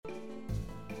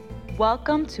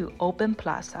Welcome to Open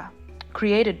Plaza,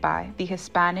 created by the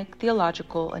Hispanic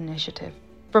Theological Initiative.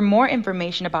 For more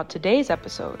information about today's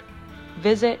episode,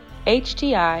 visit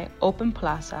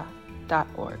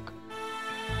htiopenplaza.org.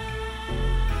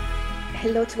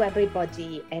 Hello to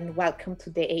everybody and welcome to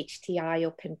the HTI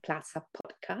Open Plaza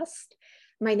podcast.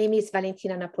 My name is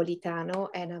Valentina Napolitano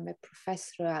and I'm a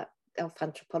professor of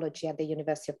anthropology at the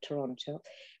University of Toronto.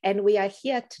 And we are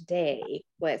here today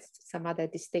with some other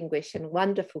distinguished and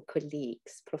wonderful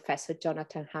colleagues, Professor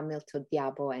Jonathan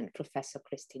Hamilton-Diabo and Professor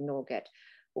Christine Noguet,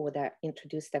 who will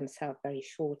introduce themselves very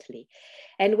shortly.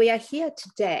 And we are here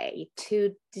today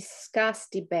to discuss,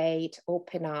 debate,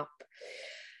 open up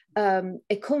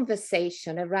a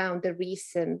conversation around the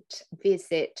recent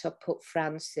visit of Pope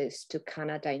Francis to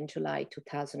Canada in July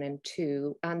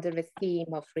 2002 under the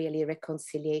theme of really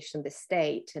reconciliation, the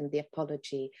state, and the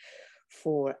apology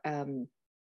for the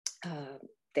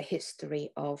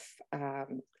history of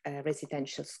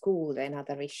residential school and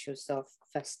other issues of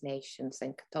First Nations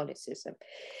and Catholicism.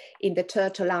 In the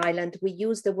Turtle Island, we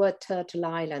use the word Turtle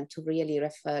Island to really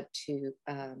refer to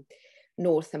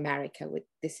North America.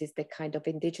 This is the kind of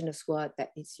indigenous word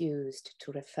that is used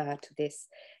to refer to this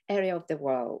area of the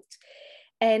world.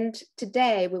 And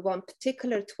today we want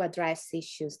particularly to address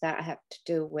issues that have to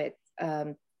do with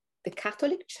the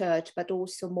Catholic Church, but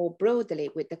also more broadly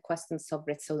with the questions of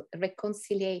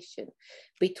reconciliation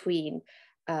between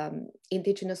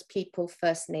indigenous people,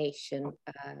 First Nation,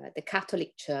 the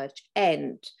Catholic Church,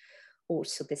 and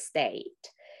also the state.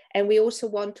 And we also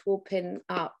want to open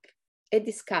up a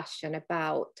discussion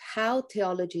about how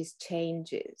theology is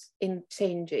changing in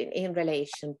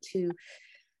relation to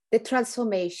the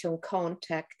transformation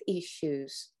contact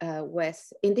issues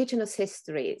with indigenous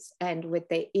histories and with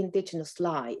the indigenous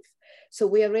life. So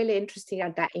we are really interested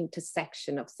at that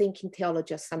intersection of thinking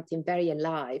theology as something very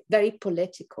alive, very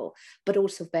political, but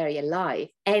also very alive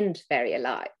and very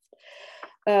alive.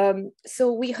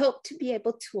 So we hope to be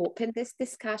able to open this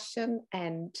discussion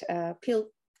and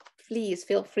please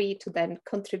feel free to then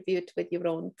contribute with your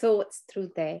own thoughts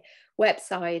through the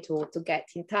website or to get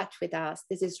in touch with us.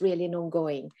 This is really an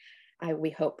ongoing, we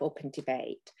hope, open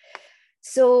debate.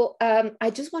 So I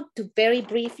just want to very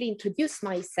briefly introduce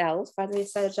myself. As I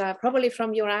said, probably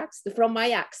from my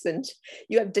accent,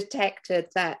 you have detected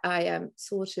that I am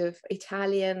sort of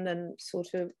Italian and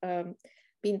sort of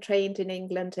been trained in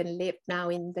England and live now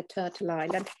in the Turtle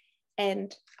Island.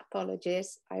 And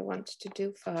apologies, I want to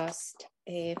do first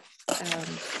a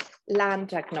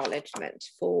land acknowledgement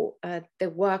for the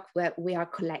work that we are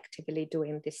collectively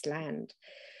doing this land.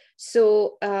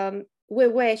 So we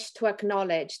wish to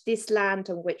acknowledge this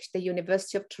land on which the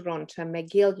University of Toronto and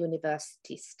McGill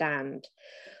University stand.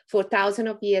 For thousands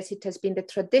of years, it has been the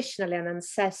traditional and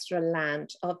ancestral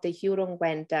land of the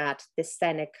Huron-Wendat, the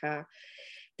Seneca,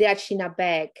 the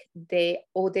Anishinaabe, the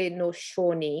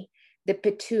Haudenosaunee, the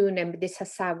Petun and the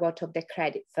Sassawat of the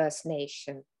Credit First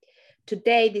Nation.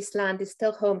 Today, this land is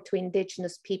still home to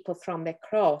indigenous people from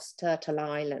across Turtle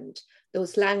Island.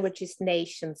 Those languages,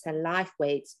 nations, and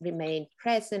lifeways remain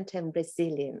present and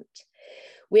resilient.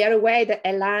 We are aware that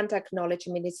a land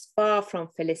acknowledgement is far from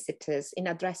felicitous in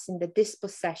addressing the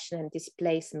dispossession and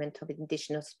displacement of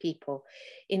indigenous people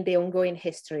in the ongoing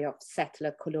history of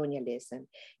settler colonialism.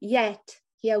 Yet,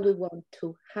 here we want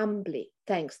to humbly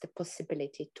thank the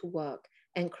possibility to work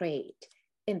and create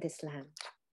in this land.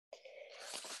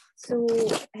 So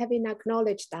having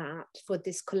acknowledged that for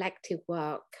this collective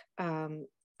work,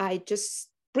 I just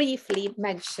briefly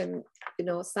mention,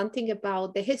 something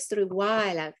about the history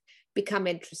while I've become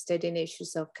interested in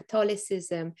issues of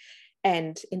Catholicism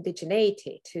and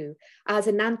indigeneity too. As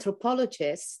an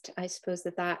anthropologist, I suppose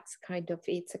that's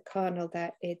it's a kernel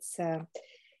that it's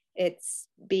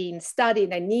being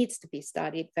studied and needs to be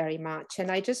studied very much. And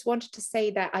I just wanted to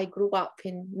say that I grew up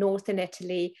in Northern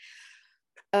Italy.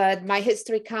 My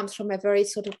history comes from a very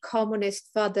sort of communist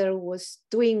father who was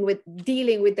dealing with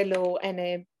the law and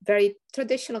a very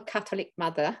traditional Catholic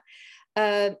mother.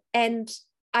 And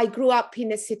I grew up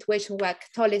in a situation where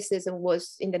Catholicism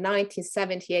was in the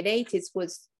 1970s and 80s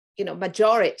was,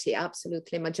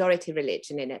 absolutely majority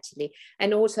religion in Italy,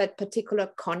 and also had particular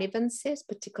connivences,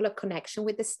 particular connection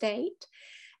with the state.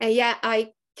 And yet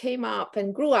I came up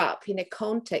and grew up in a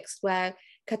context where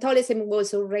Catholicism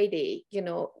was already,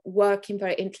 working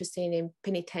very interesting in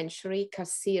penitentiary,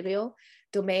 carceral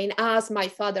domain, as my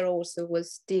father also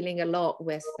was dealing a lot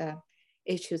with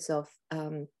issues of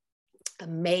a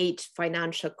major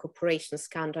financial corporation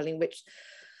scandal in which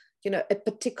a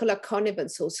particular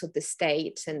connivance also the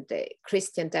state and the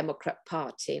Christian Democrat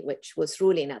Party, which was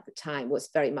ruling at the time, was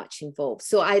very much involved.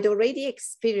 So I'd already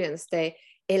experienced a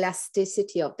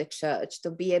elasticity of the church to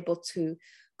be able to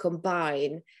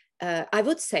combine, I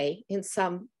would say in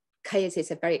some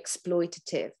cases, a very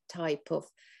exploitative type of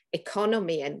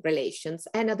economy and relations,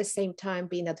 and at the same time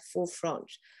being at the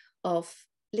forefront of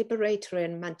liberatory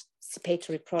and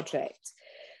emancipatory projects.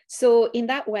 So in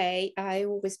that way, I've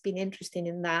always been interested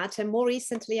in that. And more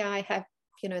recently, I have,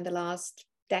 in the last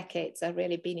decades, I've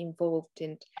really been involved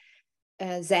in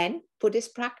Zen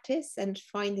Buddhist practice and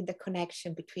finding the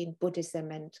connection between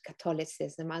Buddhism and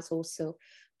Catholicism as also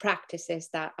practices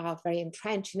that are very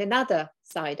entrenched in another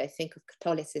side, I think, of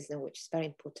Catholicism, which is very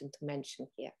important to mention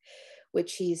here,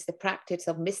 which is the practice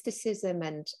of mysticism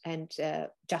and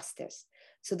justice.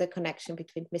 So the connection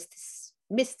between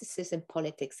mysticism,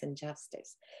 politics, and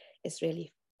justice is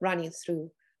really running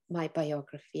through my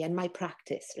biography and my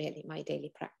practice, really, my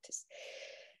daily practice.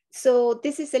 So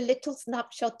this is a little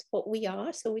snapshot of what we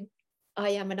are. So I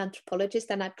am an anthropologist,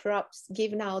 and I perhaps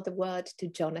give now the word to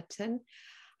Jonathan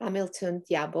Hamilton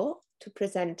Diabo to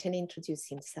present and introduce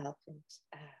himself. And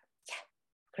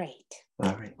great.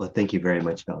 All right. Well, thank you very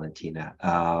much, Valentina.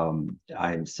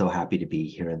 I'm so happy to be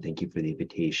here, and thank you for the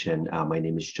invitation. My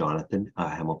name is Jonathan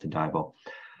Hamilton Diabo.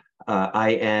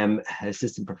 I am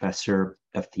assistant professor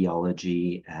of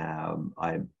theology.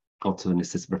 I'm also an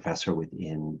assistant professor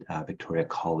within Victoria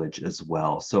College as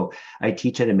well. So I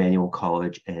teach at Emmanuel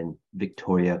College and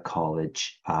Victoria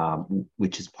College,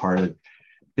 which is part of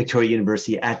Victoria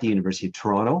University at the University of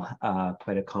Toronto.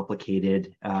 Quite a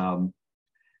complicated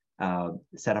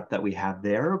setup that we have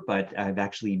there, but I've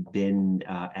actually been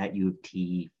at U of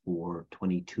T for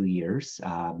 22 years.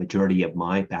 Majority of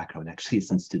my background actually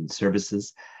is in student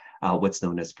services, what's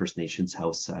known as First Nations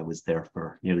House. I was there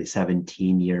for nearly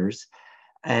 17 years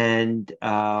and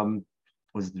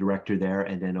was the director there,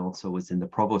 and then also was in the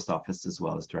provost office as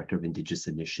well as director of Indigenous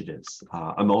initiatives.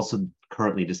 I'm also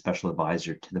currently the special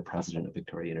advisor to the president of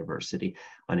Victoria University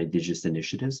on Indigenous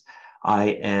initiatives.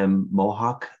 I am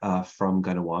Mohawk from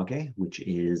Kahnawake, which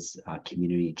is a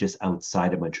community just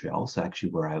outside of Montreal, so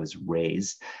actually where I was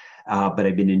raised. But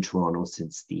I've been in Toronto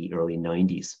since the early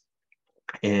 90s.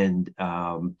 And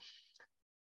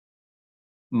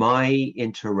my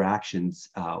interactions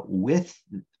with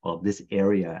this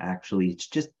area, actually, it's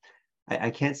just,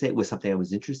 I can't say it was something I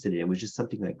was interested in. It was just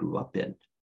something I grew up in.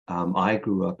 I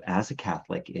grew up as a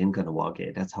Catholic in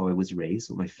Kahnawake. That's how I was raised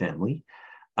with my family.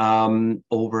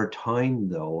 Over time,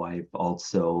 though, I've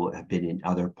also been in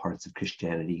other parts of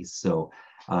Christianity. So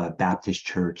Baptist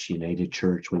Church, United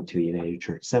Church, went to United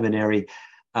Church Seminary.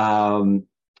 And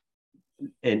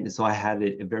so I had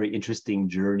a very interesting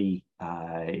journey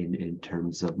in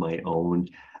terms of my own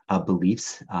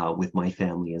beliefs with my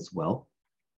family as well.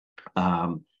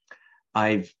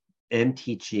 I am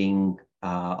teaching,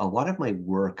 a lot of my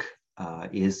work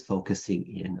is focusing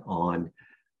in on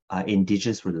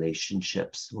Indigenous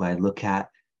relationships, where I look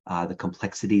at the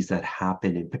complexities that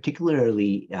happen, and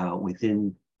particularly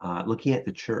within looking at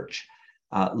the church,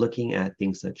 looking at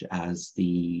things such as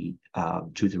the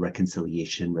Truth and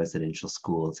Reconciliation residential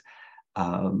schools,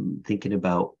 thinking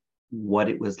about what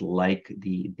it was like,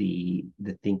 the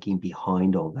thinking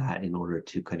behind all that in order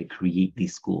to kind of create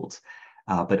these schools,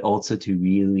 but also to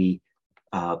really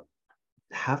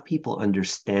have people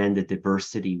understand the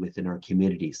diversity within our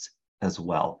communities as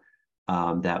well.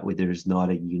 That way there's not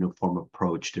a uniform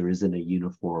approach, there isn't a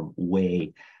uniform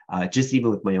way. Just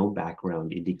even with my own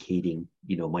background indicating,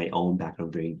 my own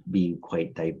background being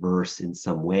quite diverse in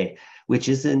some way, which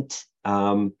isn't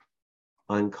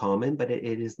uncommon, but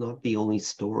it is not the only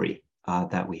story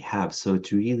that we have. So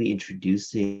to really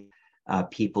introducing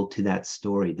people to that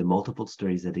story, the multiple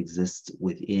stories that exist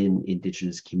within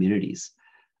Indigenous communities.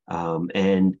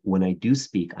 And when I do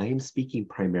speak, I am speaking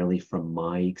primarily from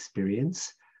my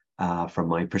experience, from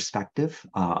my perspective.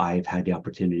 I've had the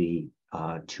opportunity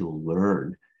to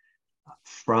learn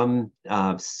from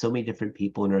so many different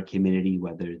people in our community,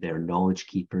 whether they're knowledge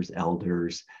keepers,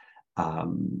 elders,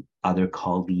 other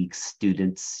colleagues,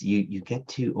 students. You get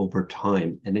to, over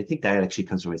time, and I think that actually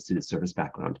comes from my student service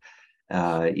background,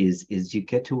 is you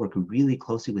get to work really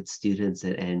closely with students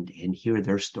and hear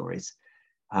their stories.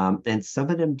 And some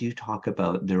of them do talk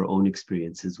about their own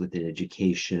experiences within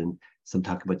education. Some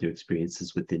talk about their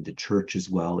experiences within the church as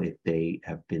well, if they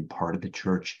have been part of the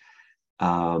church.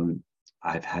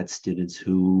 I've had students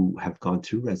who have gone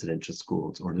through residential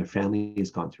schools, or their family has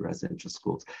gone through residential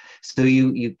schools. So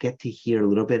you get to hear a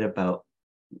little bit about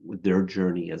their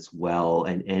journey as well,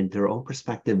 and their own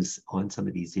perspectives on some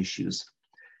of these issues.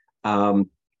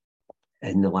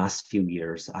 In the last few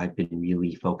years, I've been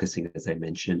really focusing, as I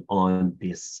mentioned, on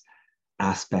this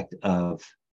aspect of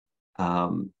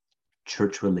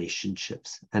church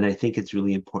relationships. And I think it's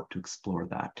really important to explore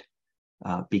that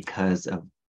because of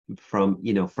from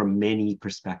many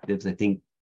perspectives. I think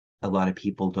a lot of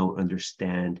people don't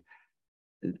understand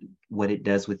what it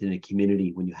does within a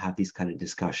community when you have these kind of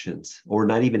discussions, or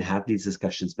not even have these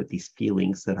discussions, but these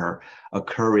feelings that are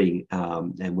occurring.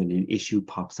 And when an issue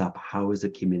pops up, how is a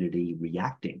community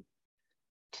reacting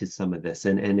to some of this?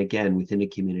 And again, within a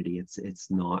community, it's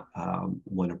not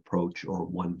one approach or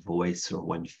one voice or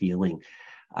one feeling.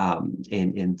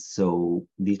 And so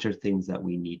these are things that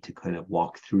we need to kind of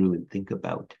walk through and think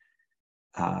about.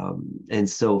 And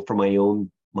so for my own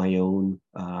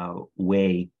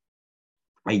way,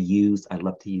 I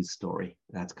love to use story.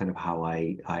 That's kind of how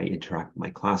I interact with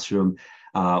my classroom,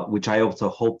 which I also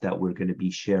hope that we're going to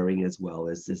be sharing as well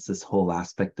as this whole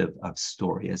aspect of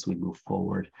story as we move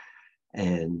forward.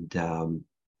 And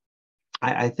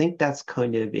I think that's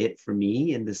kind of it for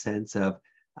me in the sense of,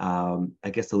 I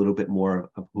guess, a little bit more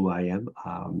of who I am.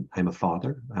 I'm a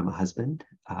father, I'm a husband,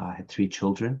 I have 3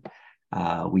 children.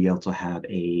 We also have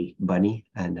a bunny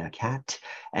and a cat,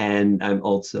 and I'm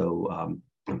also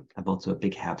a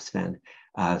big Habs fan.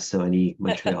 So any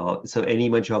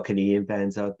Montreal Canadian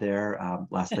fans out there,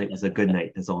 last night was a good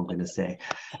night. That's all I'm going to say.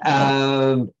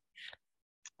 And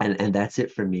that's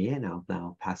it for me. And I'll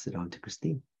now pass it on to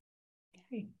Christine.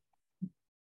 Okay.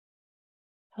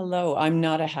 Hello, I'm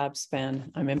not a Habs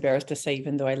fan. I'm embarrassed to say,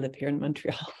 even though I live here in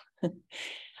Montreal.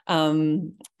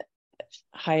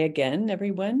 Hi again,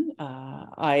 everyone.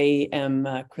 I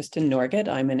am Kristen Norgett.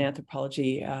 I'm an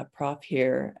anthropology prof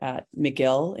here at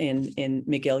McGill in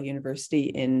McGill University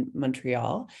in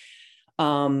Montreal.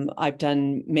 I've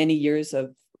done many years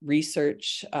of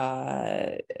research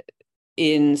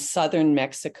in southern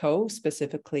Mexico,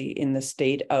 specifically in the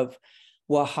state of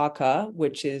Oaxaca,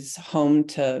 which is home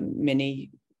to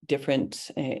many different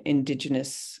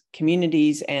Indigenous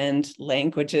communities and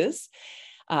languages.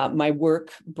 My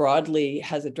work broadly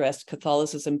has addressed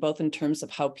Catholicism, both in terms of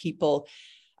how people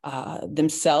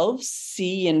themselves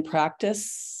see and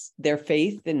practice their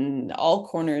faith in all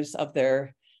corners of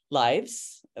their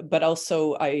lives, but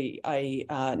also I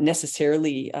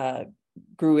necessarily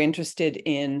grew interested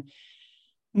in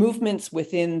movements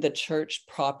within the church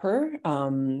proper,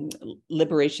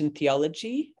 liberation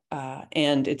theology,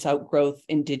 and its outgrowth,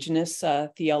 Indigenous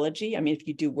theology. I mean, if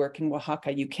you do work in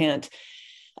Oaxaca, you can't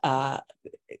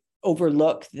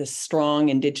overlook the strong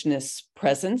Indigenous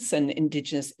presence and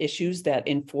Indigenous issues that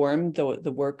inform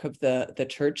the work of the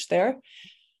church there.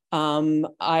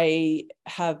 I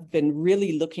have been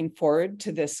really looking forward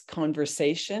to this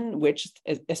conversation, which,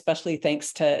 especially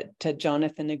thanks to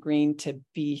Jonathan agreeing to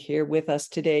be here with us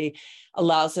today,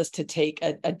 allows us to take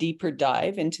a deeper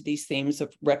dive into these themes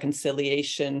of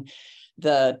reconciliation,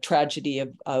 the tragedy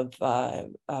of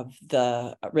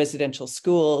the residential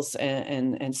schools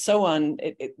and so on,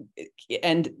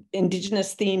 and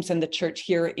Indigenous themes in the church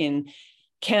here in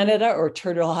Canada, or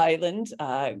Turtle Island,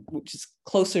 which is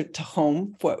closer to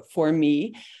home for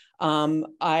me.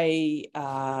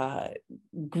 I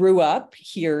grew up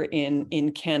here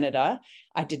in Canada.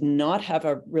 I did not have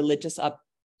a religious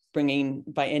upbringing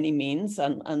by any means,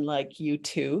 unlike you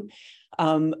two.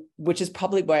 Which is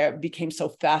probably why I became so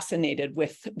fascinated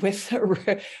with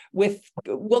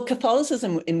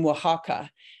Catholicism in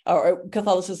Oaxaca, or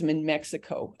Catholicism in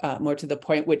Mexico, more to the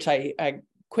point, which I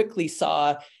quickly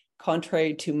saw,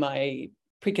 contrary to my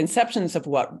preconceptions of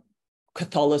what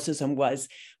Catholicism was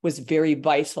very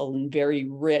vital and very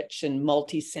rich and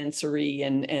multisensory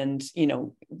and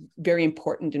very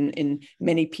important in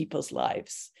many people's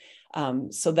lives.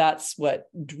 So that's what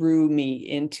drew me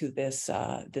into this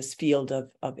field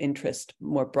of interest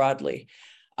more broadly.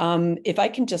 If I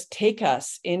can just take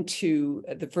us into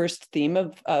the first theme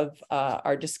of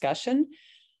our discussion,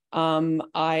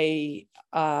 I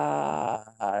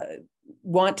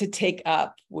want to take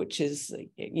up, which is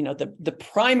the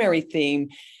primary theme,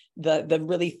 the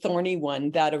really thorny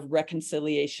one, that of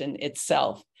reconciliation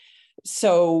itself.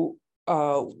 So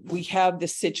we have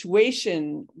this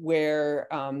situation where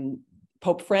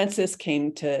Pope Francis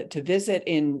came to visit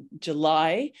in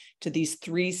July to these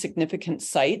 3 significant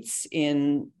sites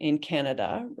in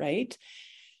Canada, right?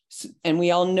 And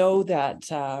we all know that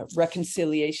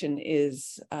reconciliation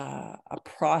is a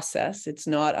process. It's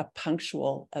not a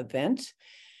punctual event.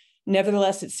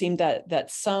 Nevertheless, it seemed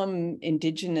that some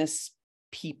Indigenous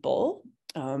people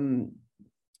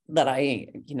that I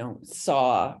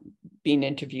saw being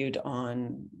interviewed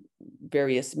on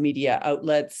various media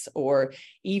outlets, or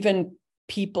even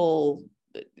people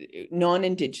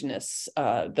non-Indigenous,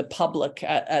 the public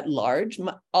at large,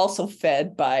 also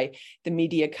fed by the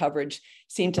media coverage,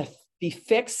 seem to be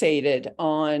fixated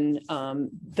on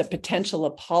the potential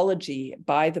apology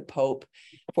by the Pope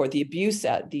for the abuse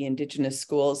at the Indigenous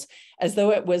schools, as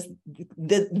though it was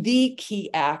the key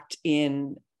act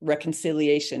in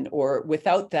reconciliation, or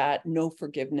without that, no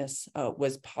forgiveness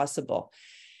was possible.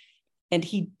 And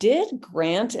he did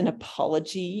grant an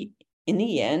apology in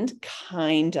the end,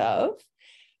 kind of,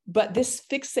 but this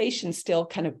fixation still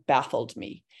kind of baffled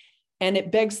me. And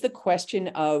it begs the question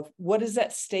of what is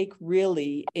at stake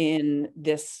really in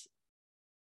this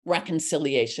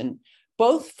reconciliation,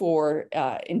 both for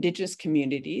Indigenous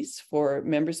communities, for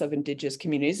members of Indigenous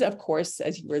communities. Of course,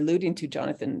 as you were alluding to,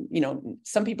 Jonathan, you know,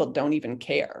 some people don't even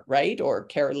care, right? Or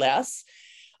care less.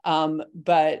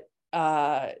 But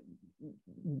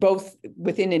both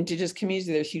within Indigenous communities,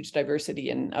 there's huge diversity,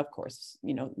 and of course,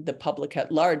 you know, the public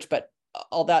at large. But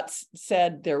all that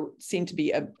said, there seemed to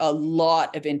be a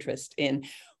lot of interest in,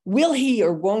 will he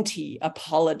or won't he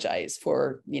apologize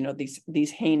for, you know,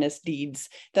 these heinous deeds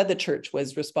that the church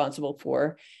was responsible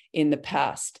for in the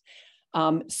past?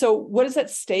 So what is at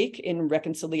stake in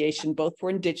reconciliation, both for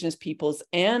Indigenous peoples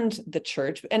and the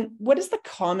church? And what is the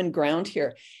common ground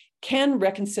here? Can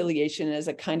reconciliation as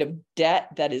a kind of debt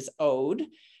that is owed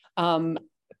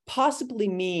possibly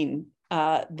mean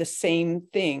the same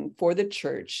thing for the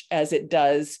church as it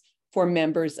does for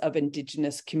members of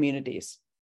Indigenous communities?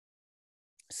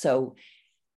 So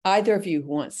either of you who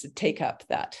wants to take up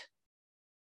that?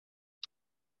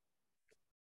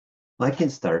 I can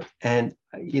start. And,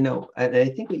 you know, and I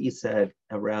think what you said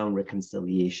around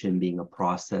reconciliation being a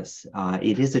process,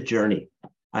 it is a journey.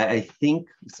 I think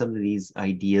some of these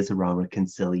ideas around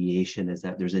reconciliation is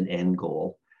that there's an end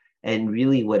goal. And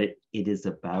really what it is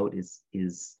about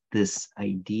is this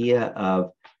idea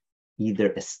of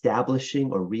either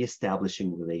establishing or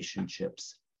reestablishing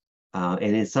relationships. And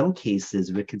in some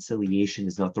cases, reconciliation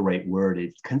is not the right word,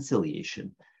 it's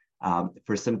conciliation.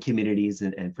 For some communities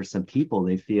and for some people,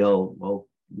 they feel, well,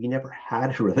 we never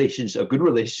had a relationship, a good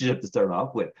relationship to start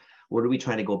off with. What are we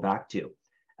trying to go back to?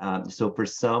 So for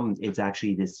some, it's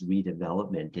actually this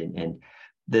redevelopment. And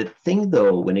the thing,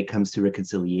 though, when it comes to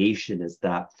reconciliation is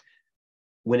that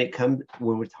when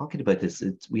we're talking about this,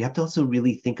 we have to also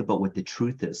really think about what the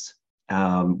truth is.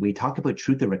 We talk about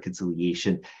truth and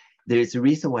reconciliation. There's a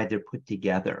reason why they're put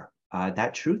together.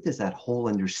 That truth is that whole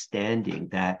understanding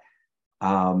that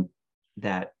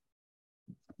that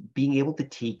being able to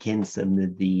take in some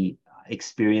of the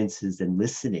experiences and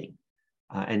listening,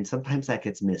 and sometimes that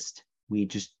gets missed. We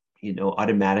just, you know,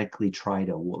 automatically try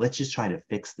to, well, let's just try to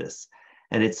fix this.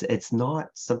 And it's not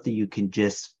something you can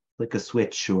just flick a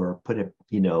switch or put a,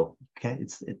 you know,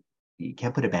 you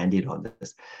can't put a Band-Aid on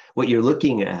this. What you're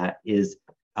looking at is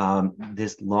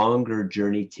this longer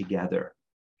journey together,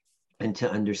 and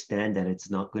to understand that it's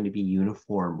not going to be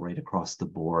uniform right across the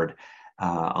board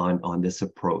on this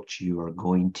approach. You are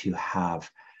going to have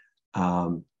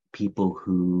people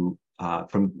who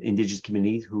from Indigenous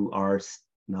communities who are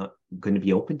not going to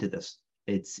be open to this.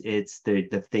 It's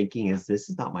the thinking is, this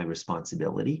is not my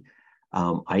responsibility.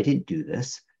 I didn't do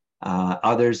this.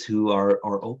 Others who are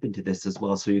open to this as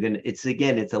well. So it's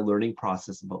a learning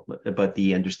process about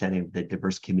the understanding of the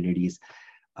diverse communities,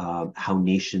 how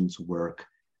nations work,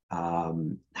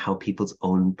 how people's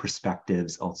own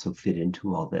perspectives also fit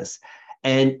into all this.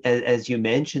 And as you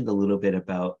mentioned a little bit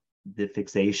about the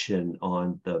fixation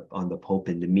on the Pope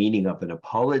and the meaning of an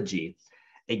apology,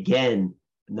 again,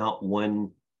 not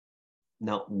one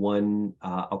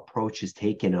approach is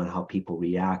taken on how people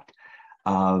react.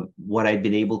 What I've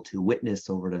been able to witness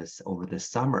over this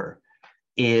summer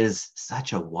is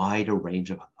such a wide array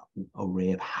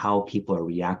of how people are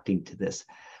reacting to this.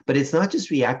 But it's not just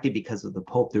reacting because of the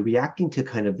Pope. They're reacting to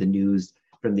kind of the news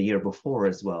from the year before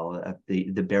as well, at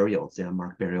the burials, the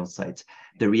unmarked burial sites.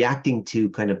 They're reacting to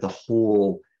kind of the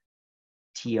whole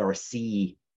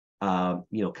TRC,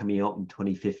 coming out in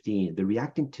 2015. They're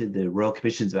reacting to the Royal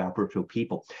Commissions of Aboriginal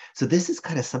People. So this is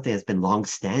kind of something that's been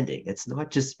long-standing. It's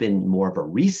not just been more of a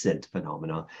recent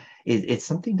phenomenon. It's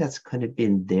something that's kind of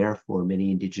been there for many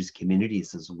Indigenous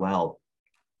communities as well.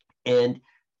 And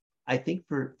I think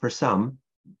for some,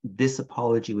 this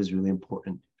apology was really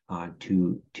important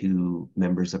to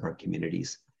members of our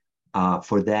communities.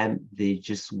 For them, they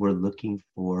just were looking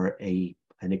for an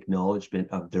acknowledgement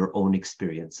of their own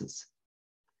experiences.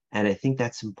 And I think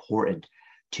that's important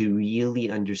to really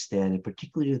understand, and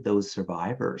particularly to those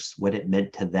survivors, what it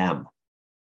meant to them.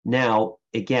 Now,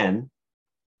 again,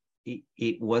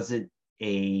 it wasn't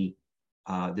there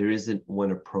isn't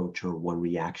one approach or one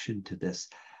reaction to this.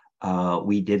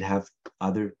 We did have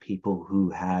other people who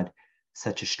had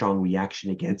such a strong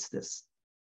reaction against this,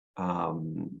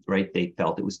 right? They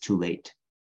felt it was too late.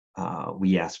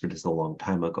 we asked for this a long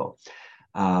time ago.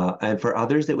 And for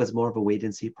others, it was more of a wait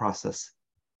and see process.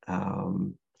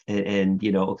 And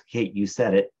you know, Kate, you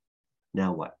said it.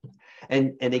 Now what?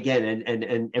 And again,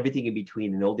 and everything in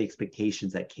between, and all the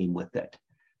expectations that came with it.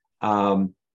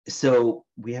 So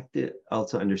we have to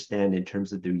also understand, in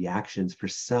terms of the reactions, for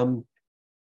some,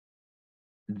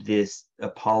 this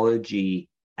apology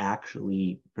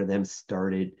actually for them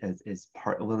started as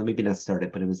part, well, maybe not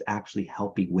started, but it was actually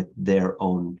helping with their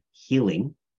own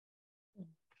healing.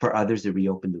 For others, it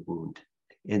reopened the wound.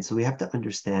 And so we have to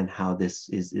understand how this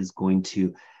is going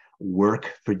to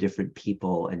work for different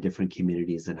people and different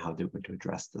communities, and how they're going to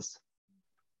address this.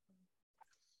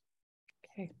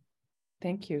 Okay,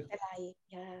 thank you.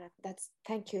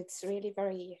 Thank you. It's really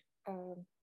very,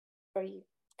 very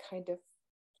kind of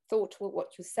thoughtful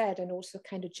what you said, and also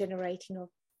kind of generating of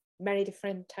many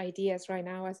different ideas right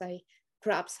now, as I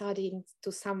perhaps add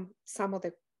into some of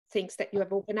the things that you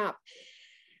have opened up.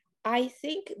 I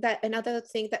think that another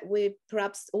thing that we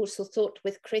perhaps also thought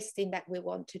with Christine that we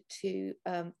wanted to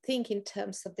think in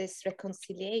terms of this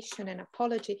reconciliation and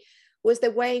apology was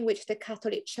the way in which the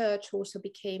Catholic Church also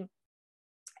became,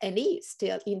 and is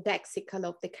still, indexical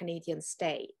of the Canadian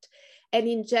state. And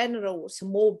in general, so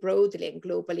more broadly and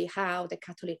globally, how the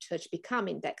Catholic Church become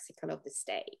indexical of the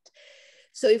state.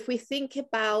 So if we think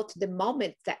about the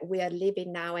moment that we are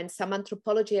living now, and some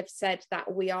anthropology have said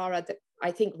that we are at the,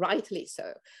 I think rightly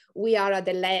so, we are at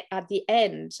the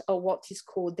end of what is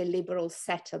called the liberal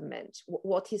settlement.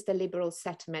 What is the liberal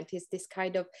settlement? Is this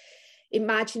kind of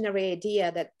imaginary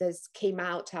idea that came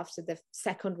out after the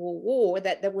Second World War,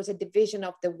 that there was a division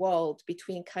of the world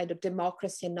between kind of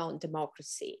democracy and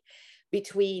non-democracy,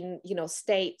 between, you know,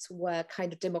 states were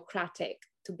kind of democratic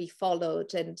to be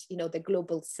followed, and, you know, the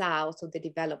global south or the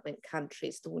development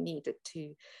countries who needed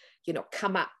to, you know,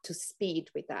 come up to speed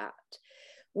with that.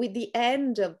 With the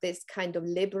end of this kind of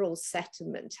liberal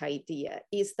settlement idea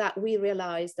is that we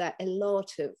realize that a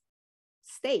lot of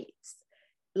states,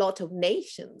 a lot of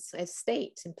nations, as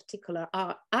states in particular,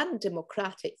 are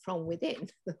undemocratic from within.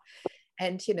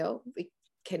 And, you know, we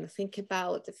can think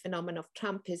about the phenomenon of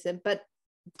Trumpism, but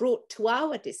brought to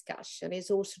our discussion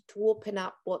is also to open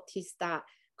up what is that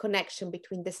connection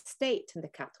between the state and the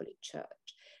Catholic Church,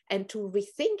 and to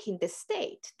rethinking the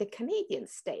state, the Canadian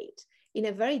state, in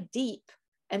a very deep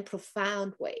and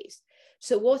profound ways.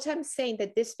 So what I'm saying,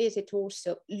 that this visit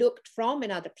also looked from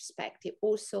another perspective,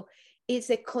 also is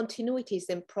a continuities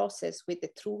process with the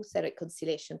Truth and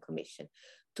Reconciliation Commission,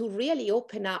 to really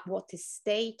open up what the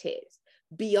state is,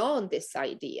 beyond this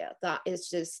idea that is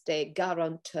just a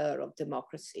guarantor of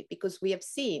democracy, because we have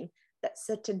seen that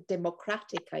certain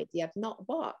democratic ideas have not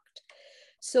worked.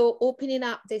 So opening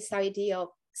up this idea of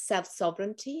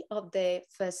self-sovereignty of the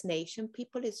First Nation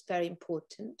people is very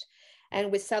important.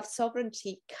 And with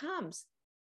self-sovereignty comes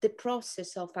the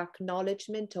process of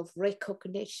acknowledgement, of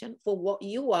recognition for what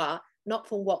you are, not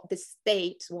for what the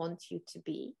state wants you to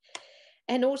be.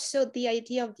 And also the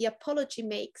idea of the apology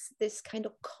makes this kind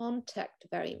of contact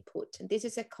very important. This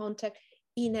is a contact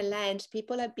in a land.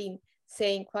 People have been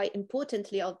saying quite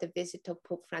importantly of the visit of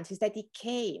Pope Francis that he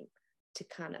came to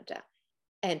Canada,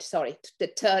 and sorry, to the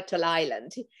Turtle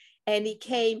Island. And he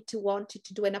came to wanted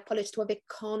to do an apology, to have a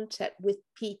contact with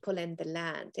people and the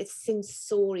land, a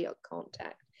sensorial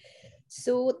contact.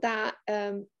 So that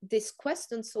this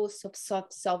question also of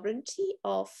sovereignty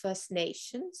of First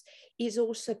Nations is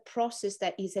also a process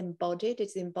that is embodied.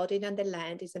 It's embodied on the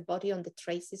land, is embodied on the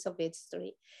traces of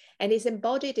history, and is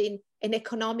embodied in an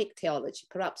economic theology.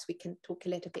 Perhaps we can talk a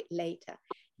little bit later,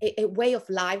 a way of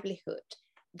livelihood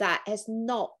that has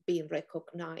not been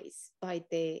recognized by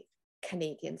the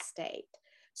Canadian state.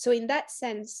 So in that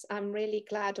sense, I'm really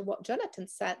glad of what Jonathan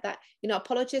said, that, you know,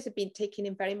 apologies have been taken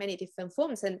in very many different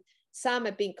forms, and some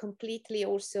have been completely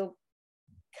also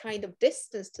kind of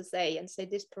distanced to say, and say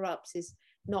this perhaps is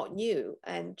not new.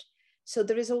 And so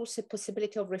there is also a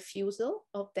possibility of refusal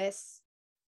of this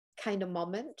kind of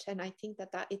moment. And I think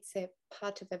that it's a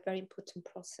part of a very important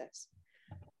process.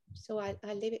 So I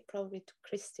leave it probably to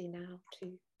Christy now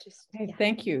to just. Hey, yeah.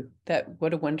 Thank you.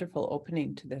 What a wonderful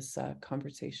opening to this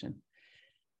conversation.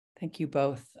 Thank you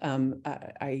both.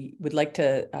 I would like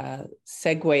to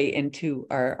segue into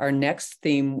our next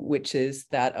theme, which is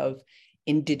that of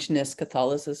Indigenous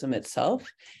Catholicism itself.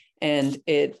 And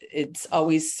it's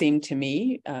always seemed to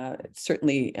me,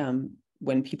 certainly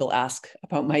when people ask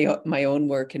about my own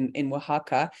work in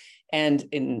Oaxaca, and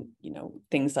in, you know,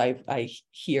 things I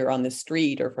hear on the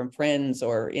street or from friends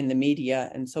or in the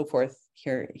media and so forth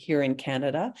here in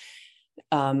Canada,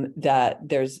 that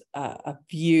there's a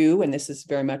view, and this is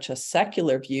very much a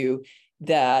secular view,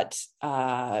 that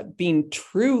being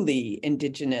truly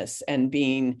Indigenous and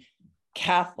being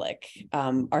Catholic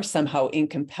are somehow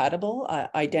incompatible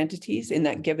identities, in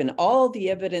that given all the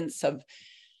evidence of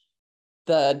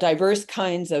the diverse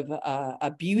kinds of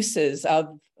abuses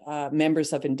of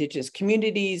members of Indigenous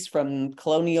communities from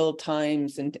colonial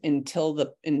times and until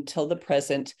the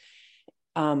present,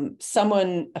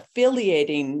 someone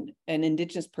affiliating, an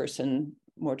Indigenous person,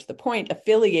 more to the point,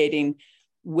 affiliating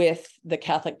with the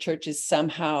Catholic Church is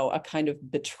somehow a kind of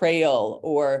betrayal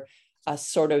or a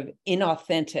sort of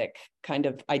inauthentic kind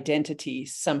of identity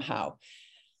somehow.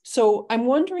 So I'm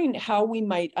wondering how we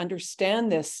might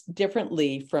understand this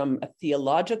differently from a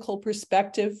theological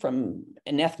perspective, from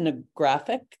an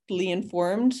ethnographically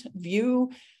informed view,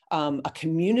 a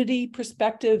community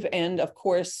perspective, and of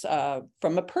course,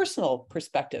 from a personal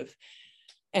perspective.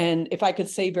 And if I could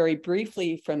say very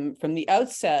briefly from the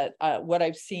outset, what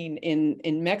I've seen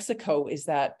in Mexico is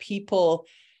that people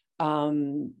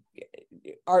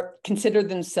might consider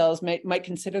themselves,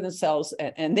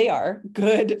 and they are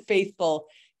good, faithful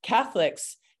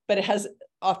Catholics, but it has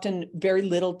often very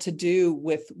little to do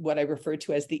with what I refer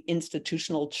to as the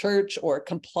institutional church, or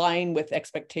complying with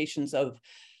expectations of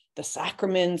the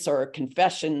sacraments or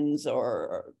confessions,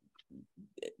 or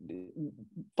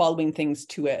following things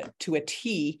to a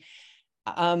T.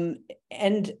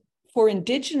 And for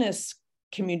Indigenous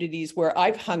communities where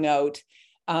I've hung out,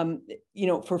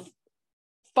 for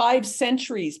 5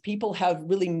 centuries, people have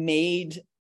really made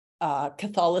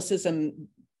Catholicism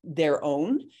their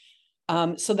own,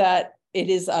 so that it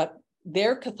is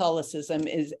their Catholicism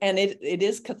is, and it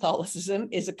is Catholicism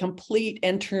is a complete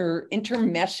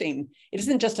intermeshing. It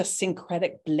isn't just a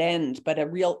syncretic blend, but a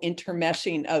real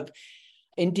intermeshing of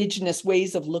Indigenous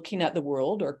ways of looking at the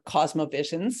world, or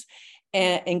cosmovisions,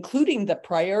 and including the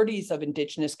priorities of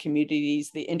Indigenous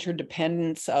communities, the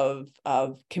interdependence of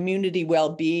community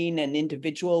well-being and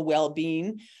individual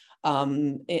well-being,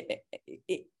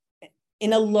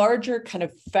 in a larger kind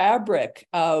of fabric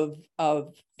of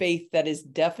faith that is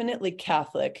definitely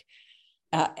Catholic,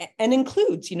 and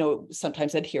includes,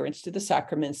 sometimes adherence to the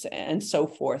sacraments and so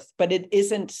forth, but it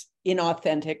isn't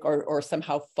inauthentic or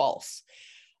somehow false.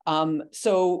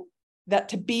 So that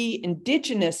to be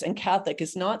Indigenous and Catholic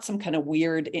is not some kind of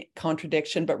weird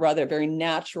contradiction, but rather a very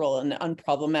natural and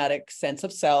unproblematic sense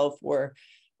of self or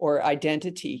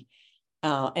identity.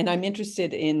 And I'm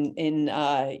interested in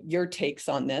your takes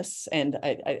on this, and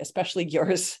I especially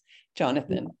yours,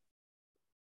 Jonathan.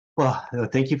 Well,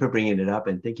 thank you for bringing it up,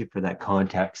 and thank you for that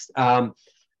context.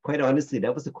 Quite honestly,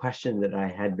 that was a question that I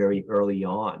had very early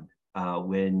on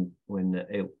when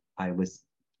I was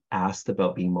asked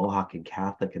about being Mohawk and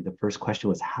Catholic, and the first question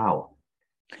was how.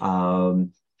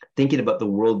 Thinking about the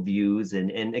worldviews,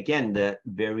 and again, that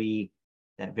very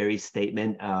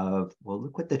statement of, well,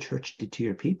 look what the church did to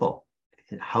your people.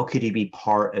 How could you be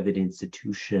part of an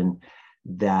institution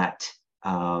that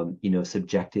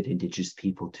subjected Indigenous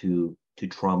people to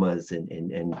traumas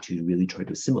and to really try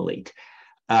to assimilate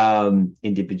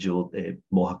individual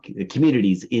Mohawk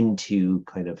communities into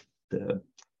kind of the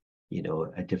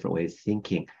a different way of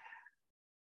thinking?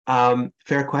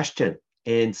 Fair question.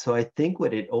 And so I think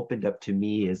what it opened up to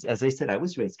me is, as I said, I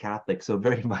was raised Catholic, so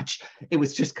very much it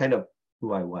was just kind of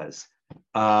who I was.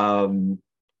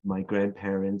 My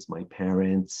grandparents, my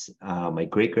parents, my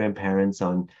great grandparents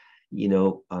on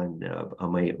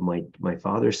my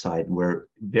father's side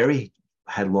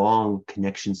had long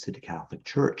connections to the Catholic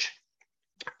Church.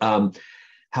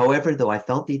 However, though, I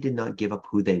felt they did not give up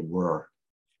who they were.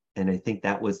 And I think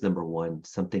that was number one,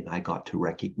 something I got to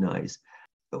recognize.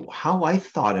 How I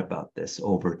thought about this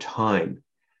over time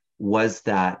was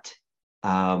that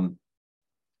I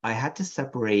had to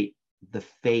separate the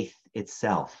faith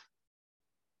itself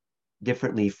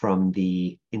differently from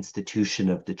the institution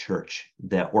of the church,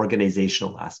 the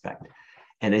organizational aspect.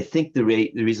 And I think the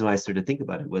reason why I started to think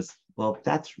about it was, well,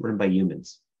 that's run by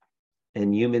humans.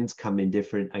 And humans come in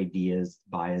different ideas,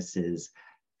 biases,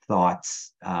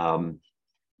 thoughts,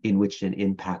 in which then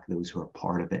impact those who are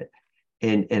part of it.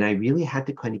 And I really had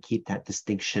to kind of keep that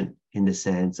distinction in the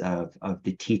sense of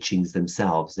the teachings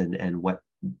themselves and what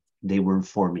they were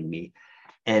informing me,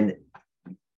 and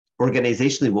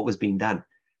organizationally what was being done.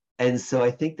 And so I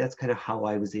think that's kind of how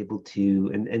I was able to,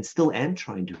 and still am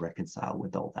trying to reconcile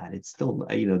with all that. It's still,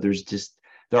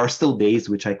 there are still days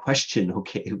which I question,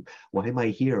 okay, why am I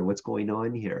here? What's going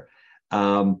on here?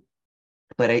 But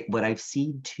what I've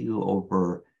seen too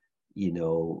over,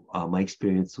 my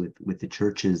experience with the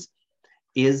churches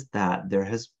is that there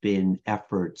has been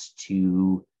efforts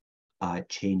to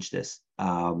change this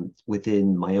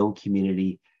within my own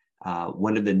community.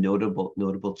 One of the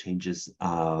notable changes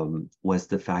was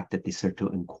the fact that they started to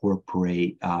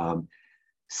incorporate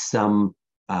some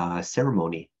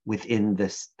ceremony within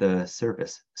the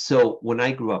service. So when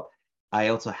I grew up, I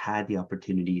also had the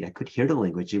opportunity, I could hear the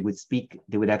language. They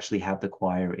would actually have the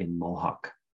choir in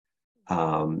Mohawk,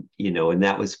 and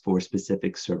that was for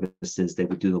specific services. They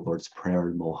would do the Lord's Prayer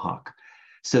in Mohawk.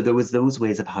 So there was those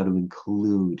ways of how to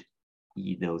include,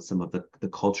 some of the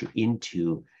culture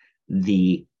into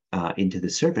the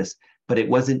service, but it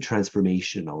wasn't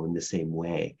transformational in the same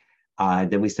way.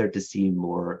 Then we start to see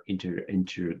more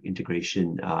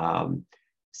integration,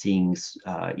 seeing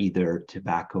either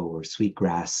tobacco or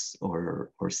sweetgrass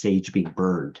or sage being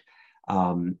burned.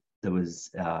 There was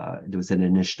an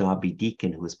Anishinaabe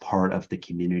deacon who was part of the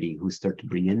community who started to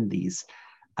bring in these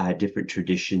different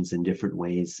traditions and different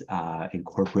ways,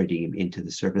 incorporating them into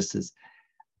the services.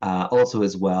 Also,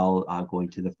 as well, going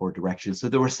to the 4 directions. So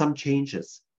there were some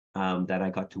changes that I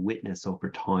got to witness over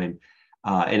time.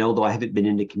 And although I haven't been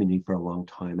in the community for a long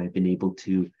time, I've been able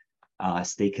to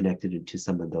stay connected into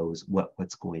some of those,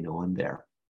 what's going on there.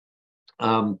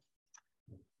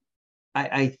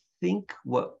 I think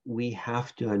what we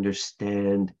have to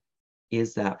understand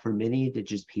is that for many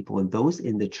Indigenous people, and those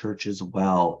in the church as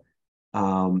well,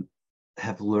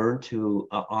 have learned to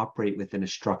operate within a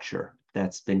structure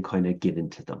that's been kind of given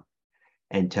to them,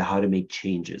 and to how to make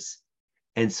changes.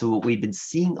 And so what we've been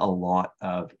seeing a lot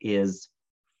of is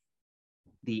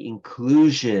the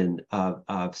inclusion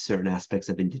of certain aspects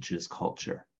of Indigenous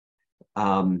culture.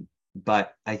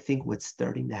 But I think what's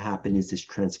starting to happen is this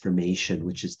transformation,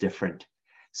 which is different.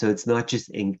 So it's not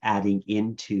just adding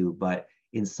into, but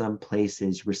in some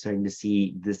places, we're starting to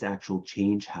see this actual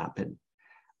change happen.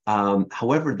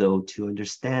 However, though, to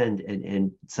understand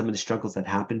and some of the struggles that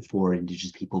happen for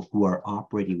Indigenous people who are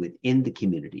operating within the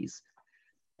communities,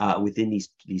 within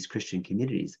these Christian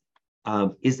communities,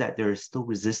 is that there is still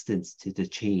resistance to the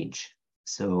change.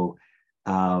 So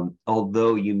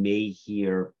although you may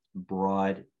hear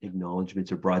broad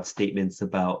acknowledgements or broad statements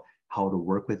about how to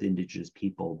work with Indigenous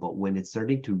people, but when it's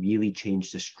starting to really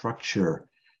change the structure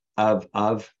of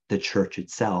the church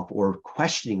itself, or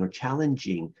questioning or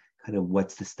challenging kind of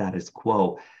what's the status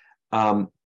quo,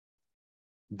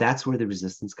 that's where the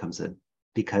resistance comes in,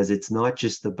 because it's not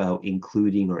just about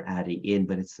including or adding in,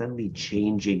 but it's suddenly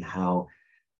changing how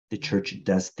the church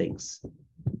does things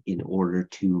in order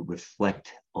to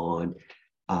reflect on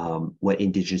what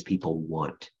Indigenous people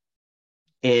want.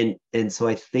 And so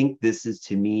I think this is,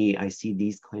 to me, I see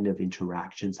these kind of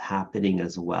interactions happening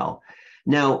as well.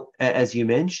 Now, as you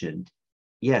mentioned,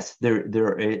 yes, there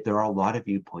are a lot of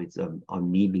viewpoints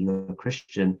on me being a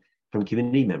Christian from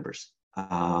community members,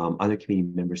 other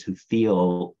community members who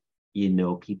feel,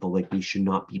 people like me should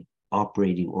not be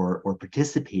operating or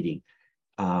participating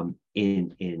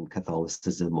in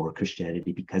Catholicism or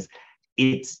Christianity, because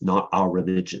it's not our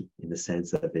religion, in the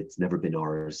sense that it's never been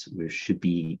ours. We should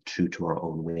be true to our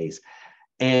own ways.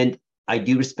 And I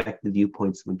do respect the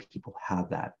viewpoints when people have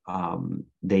that.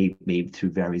 They may,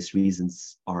 through various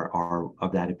reasons, are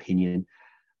of that opinion.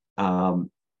 But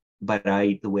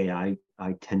the way I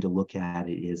tend to look at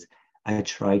it is, I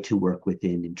try to work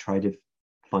within and try to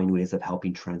find ways of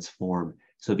helping transform,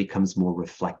 so it becomes more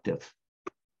reflective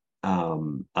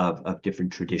of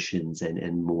different traditions,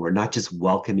 and more not just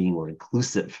welcoming or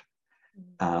inclusive.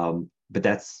 But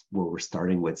that's where we're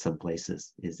starting with some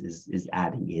places, is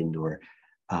adding in, or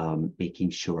making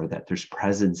sure that there's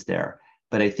presence there.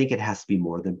 But I think it has to be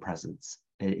more than presence.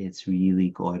 It's really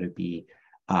got to be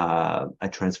a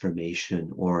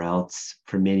transformation, or else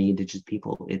for many Indigenous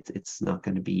people, it's not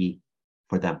going to be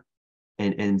for them.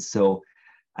 And so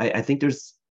I think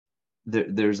there's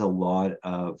a lot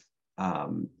of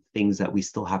things that we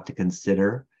still have to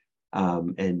consider,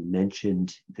 and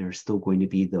mentioned. There's still going to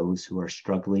be those who are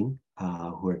struggling,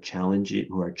 who are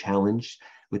challenged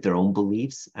with their own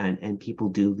beliefs, and people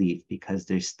do leave because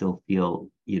they still feel,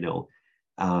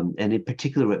 and in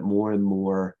particular, with more and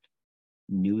more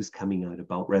news coming out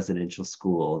about residential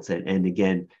schools, and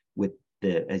again, with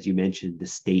as you mentioned, the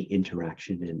state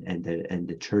interaction and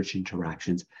the church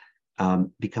interactions,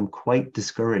 become quite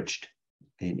discouraged,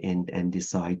 and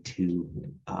decide to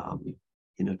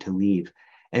to leave.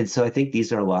 And so I think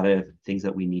these are a lot of things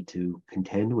that we need to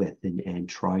contend with and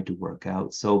try to work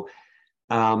out. So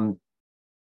so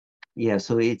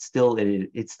it's still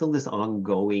this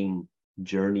ongoing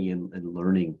journey and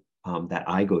learning that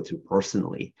I go through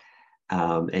personally.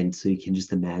 And so you can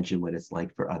just imagine what it's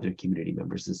like for other community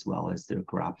members as well, as they're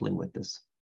grappling with this.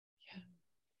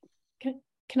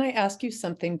 Can I ask you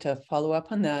something to follow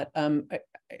up on that?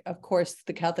 Of course,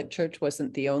 the Catholic Church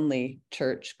wasn't the only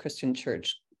Christian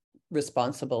church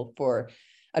responsible for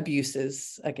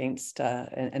abuses against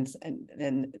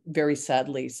and very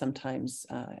sadly sometimes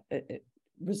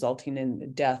resulting in the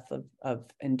death of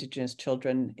Indigenous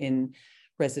children in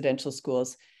residential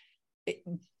schools.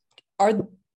 Are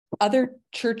other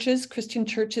churches, Christian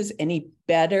churches, any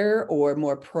better or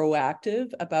more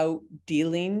proactive about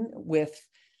dealing with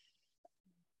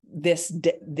this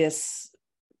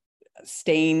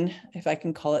stain, if I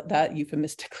can call it that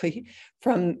euphemistically,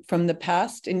 from the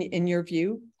past, in your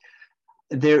view?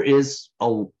 There is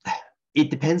it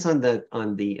depends on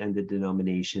the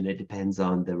denomination. It depends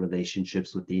on the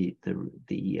relationships with the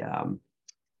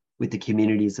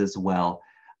communities as well.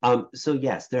 So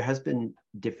yes, there has been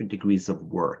different degrees of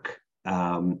work.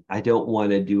 I don't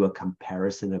want to do a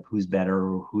comparison of who's better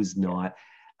or who's not.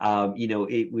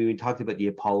 When we talked about the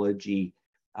apology,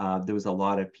 there was a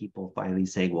lot of people finally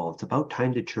saying, well, it's about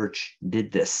time the church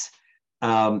did this.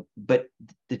 But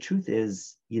the truth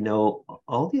is,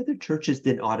 all the other churches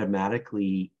didn't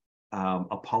automatically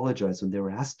apologize when they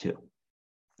were asked to.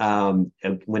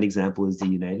 One example is the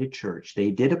United Church.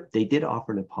 They did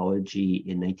offer an apology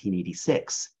in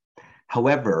 1986.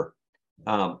 However,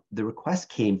 the request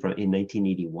came in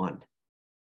 1981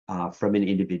 from an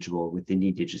individual within the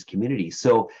Indigenous community.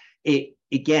 So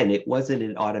it wasn't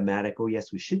an automatic, oh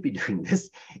yes, we should be doing this.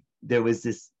 There was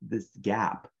this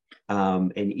gap,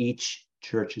 and each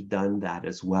church had done that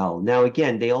as well. Now,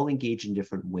 again, they all engage in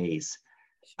different ways.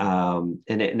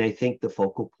 And I think the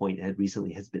focal point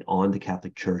recently has been on the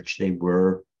Catholic Church. They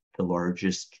were the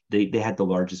largest, they had the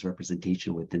largest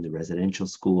representation within the residential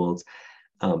schools.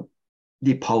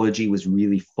 The apology was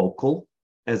really focal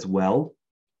as well.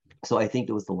 So I think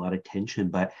there was a lot of tension.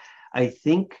 But I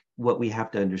think what we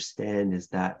have to understand is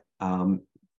that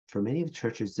for many of the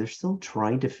churches, they're still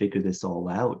trying to figure this all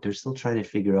out. They're still trying to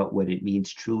figure out what it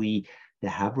means truly to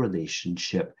have a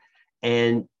relationship.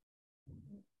 And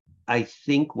I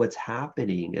think what's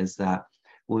happening is that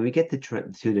when we get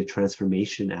to the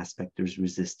transformation aspect, there's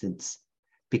resistance.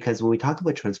 Because when we talk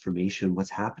about transformation, what's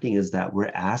happening is that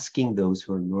we're asking those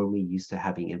who are normally used to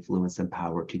having influence and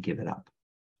power to give it up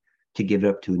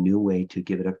to a new way, to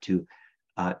give it up to,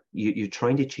 you're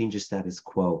trying to change the status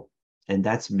quo. And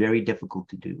that's very difficult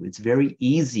to do. It's very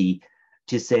easy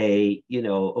to say,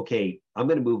 okay, I'm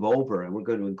going to move over and we're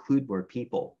going to include more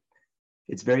people.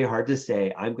 It's very hard to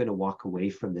say, I'm going to walk away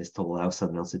from this to allow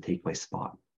someone else to take my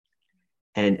spot.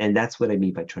 And that's what I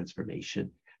mean by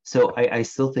transformation. So I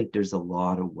still think there's a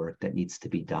lot of work that needs to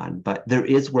be done, but there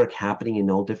is work happening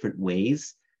in all different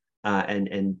ways.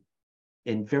 And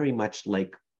very much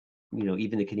like,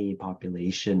 even the Canadian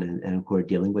population and who are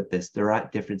dealing with this, they're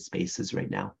at different spaces right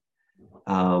now.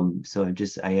 So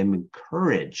I am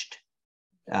encouraged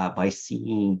by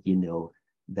seeing,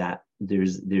 that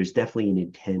there's definitely an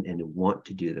intent and a want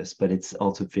to do this, but it's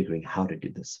also figuring how to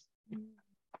do this. Okay.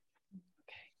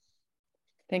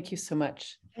 Thank you so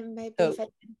much. And maybe if I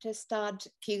can just add a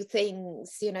few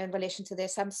things, in relation to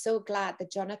this, I'm so glad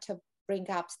that Jonathan bring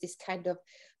up this kind of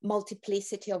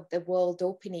multiplicity of the world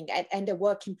opening and the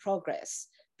work in progress,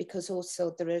 because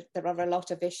also there are a lot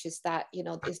of issues that,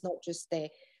 it's not just the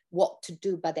what to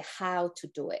do, but the how to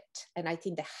do it. And I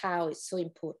think the how is so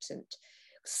important,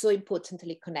 so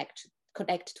importantly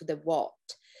connect to the what.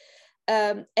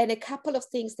 And a couple of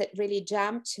things that really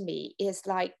jammed to me is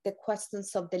like the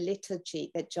questions of the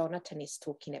liturgy that Jonathan is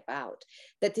talking about,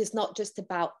 that is not just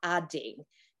about adding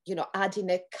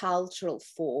a cultural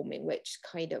form in which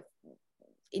kind of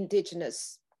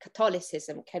Indigenous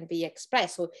Catholicism can be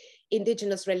expressed, or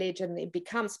Indigenous religion, it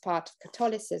becomes part of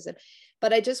Catholicism.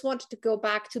 But I just wanted to go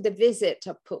back to the visit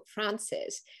of Pope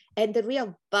Francis and the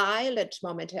real violent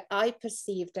moment I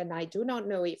perceived, and I do not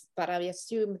know if, but I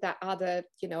assume that other,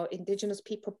 Indigenous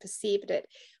people perceived it,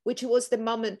 which was the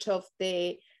moment of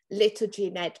the liturgy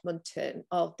in Edmonton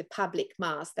of the public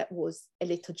mass that was a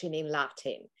liturgy in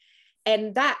Latin.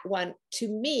 And that one, to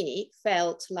me,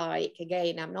 felt like,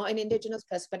 again, I'm not an Indigenous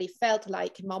person, but it felt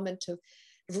like a moment of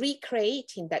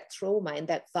recreating that trauma and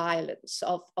that violence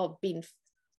of being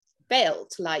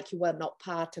felt like you were not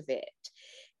part of it.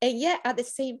 And yet, at the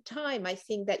same time, I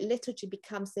think that liturgy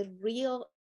becomes a real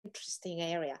interesting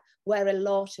area where a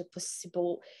lot of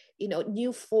possible,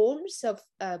 new forms of,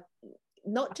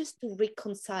 not just to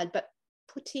reconcile, but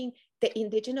putting the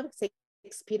Indigenous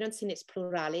experience in its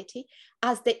plurality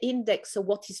as the index of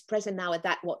what is present now and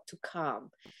that what to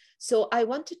come. So I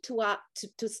wanted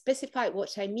to specify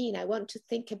what I mean. I want to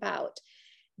think about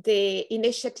the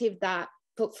initiative that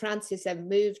Pope Francis have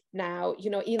moved now,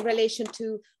 in relation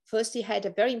to, first he had a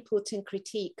very important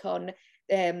critique on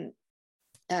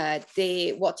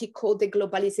what he called the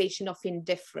globalization of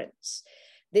indifference.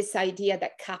 this idea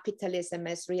that capitalism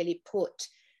has really put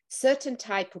certain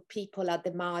type of people at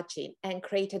the margin and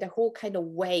created a whole kind of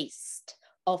waste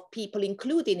of people,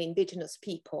 including indigenous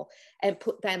people, and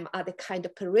put them at the kind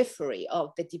of periphery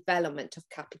of the development of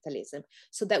capitalism,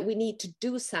 so that we need to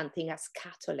do something as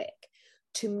Catholic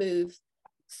to move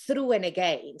through and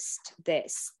against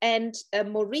this. And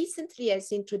more recently,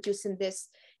 as introducing this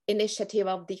initiative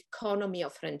of the economy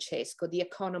of Francesco, the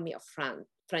economy of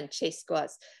Francesco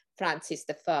as Francis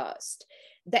I,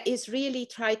 that is really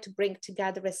try to bring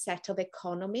together a set of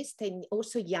economists and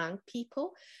also young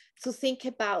people to think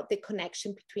about the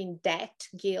connection between debt,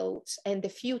 guilt, and the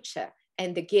future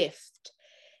and the gift.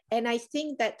 And I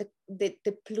think that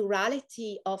the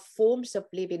plurality of forms of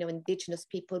living of indigenous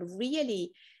people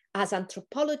really, as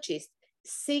anthropologists,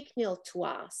 signal to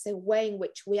us a way in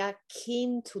which we are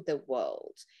kin to the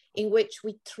world, in which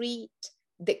we treat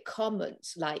the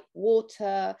commons like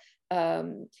water,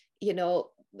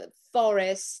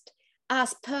 forest,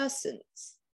 as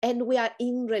persons, and we are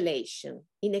in relation,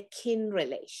 in a kin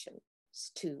relation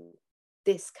to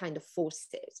this kind of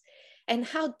forces. And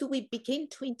how do we begin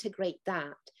to integrate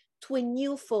that to a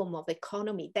new form of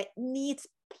economy that needs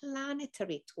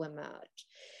planetary to emerge?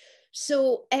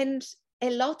 So, and a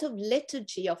lot of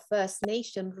liturgy of First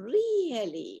Nation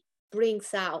really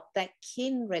brings out that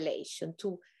kin relation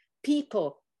to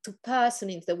people, to person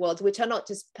in the world, which are not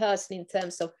just person in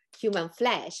terms of human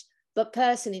flesh, but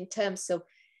person in terms of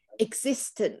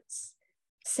existence,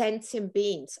 sentient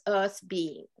beings, earth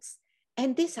beings.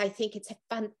 And this, I think, it's a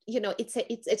fun,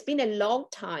 it's been a long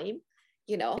time,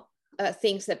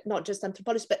 things that not just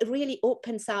anthropologists, but it really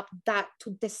opens up that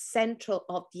to the central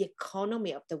of the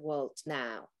economy of the world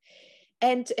now.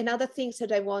 And another thing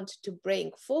that I want to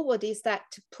bring forward is that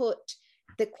to put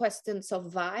the questions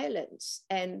of violence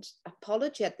and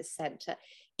apology at the center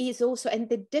is also, and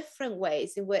the different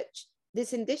ways in which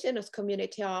this indigenous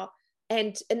community are,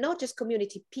 and not just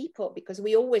community people, because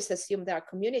we always assume they are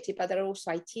community, but there are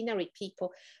also itinerary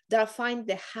people that find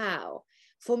the how.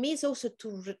 For me, it's also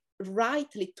to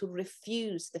rightly to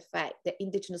refuse the fact that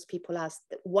indigenous people are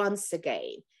once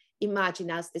again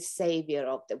imagined as the savior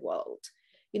of the world.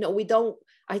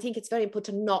 I think it's very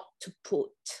important not to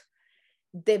put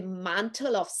the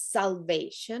mantle of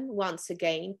salvation once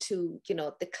again to,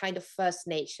 the kind of First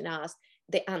Nation as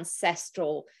the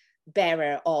ancestral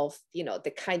bearer of,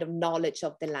 the kind of knowledge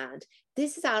of the land.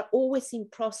 These are always in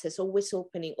process, always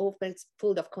opening, always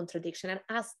full of contradiction. And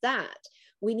as that,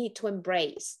 we need to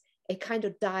embrace a kind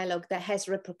of dialogue that has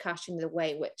repercussion in the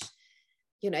way in which,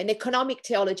 in economic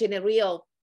theology, in a real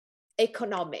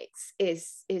economics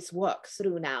is worked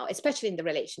through now, especially in the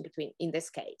relation between, in this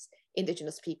case,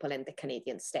 indigenous people and the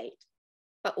Canadian state,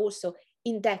 but also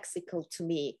indexical to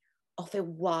me of a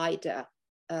wider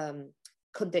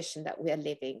condition that we are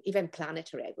living, even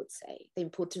planetary, I would say, the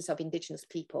importance of indigenous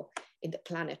people in the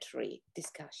planetary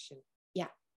discussion. Yeah.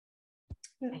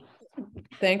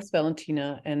 Thanks,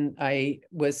 Valentina. And I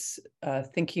was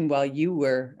thinking while you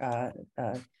were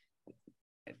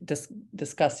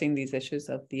discussing these issues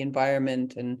of the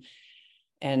environment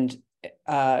and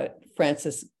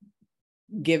Francis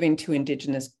giving to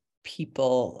indigenous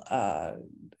people an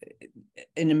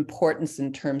importance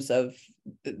in terms of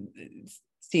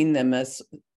seeing them as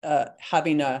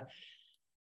having a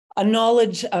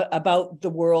knowledge about the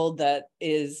world that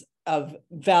is of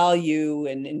value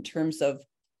and in terms of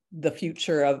the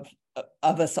future of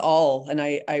us all. And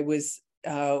I was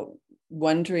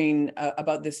wondering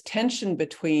about this tension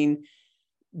between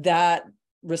that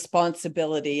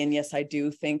responsibility, and yes, I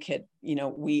do think it,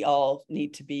 we all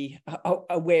need to be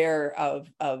aware of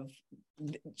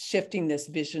shifting this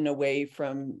vision away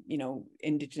from,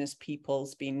 indigenous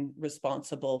peoples being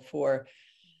responsible for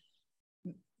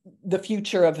the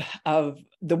future of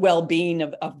the well-being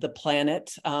of the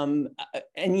planet. And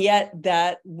yet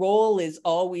that role is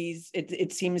always,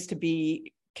 it seems to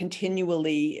be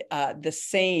continually the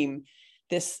same.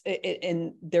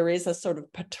 And there is a sort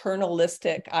of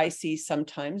paternalistic, I see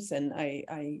sometimes, and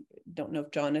I don't know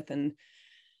if Jonathan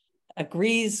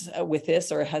agrees with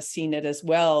this or has seen it as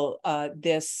well,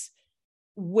 this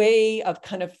way of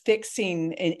kind of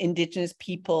fixing indigenous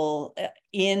people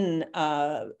in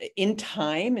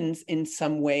time in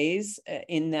some ways,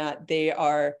 in that they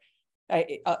are,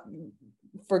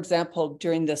 for example,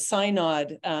 during the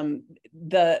synod,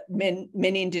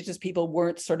 many indigenous people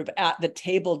weren't sort of at the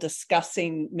table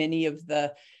discussing many of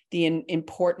the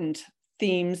important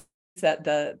themes that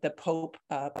the Pope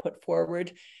put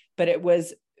forward, but it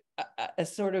was a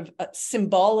sort of a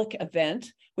symbolic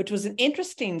event, which was an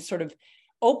interesting sort of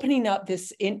opening up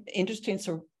this interesting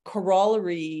sort of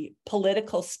corollary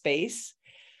political space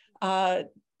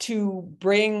to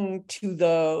bring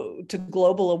to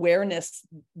global awareness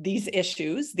these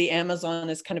issues. The Amazon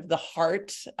is kind of the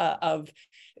heart of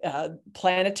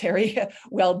planetary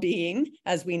well-being,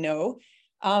 as we know.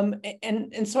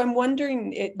 And so I'm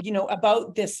wondering,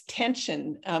 about this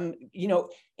tension.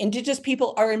 Indigenous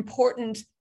people are important,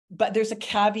 but there's a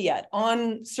caveat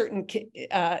on certain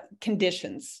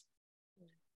conditions.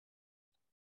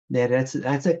 Yeah, that's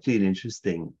actually an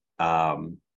interesting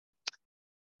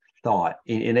thought.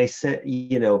 And I said,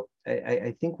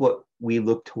 I think what we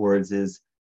look towards is,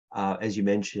 as you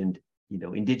mentioned,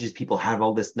 Indigenous people have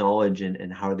all this knowledge,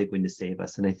 and how are they going to save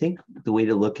us? And I think the way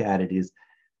to look at it is,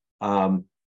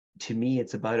 to me,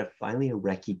 it's about finally a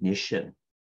recognition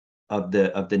of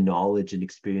the knowledge and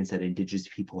experience that Indigenous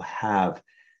people have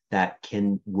that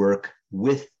can work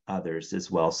with others as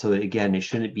well. So again, it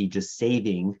shouldn't be just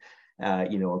saving,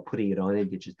 or putting it on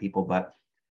Indigenous people, but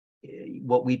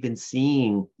what we've been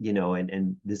seeing,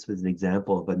 and this was an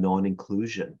example of a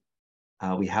non-inclusion.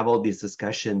 We have all this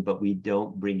discussion, but we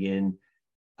don't bring in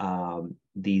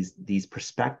these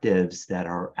perspectives that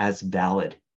are as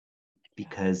valid,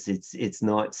 because it's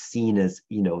not seen as,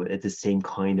 at the same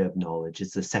kind of knowledge.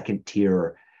 It's a second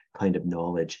tier kind of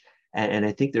knowledge. And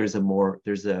I think there's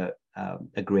a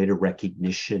greater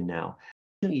recognition now.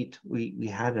 We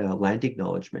had a land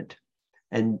acknowledgement.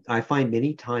 And I find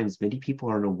many times, many people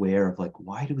aren't aware of, like,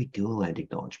 why do we do a land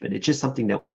acknowledgement? It's just something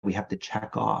that we have to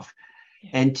check off.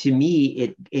 Yeah. And to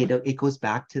me, it goes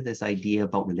back to this idea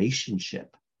about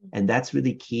relationship. And that's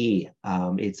really key.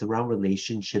 It's around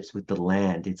relationships with the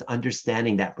land. It's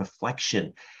understanding that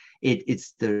reflection.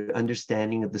 It's the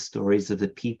understanding of the stories of the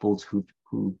peoples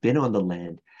who've been on the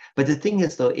land. But the thing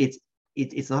is, though,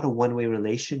 it's not a one-way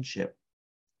relationship.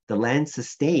 The land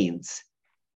sustains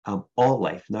all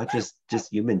life, not just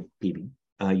human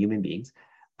beings,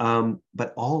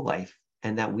 but all life,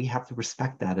 and that we have to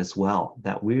respect that as well.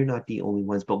 That we're not the only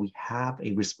ones, but we have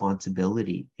a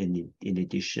responsibility in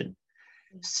addition.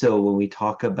 So when we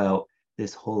talk about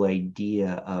this whole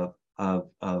idea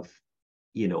of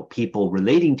people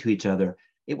relating to each other,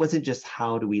 it wasn't just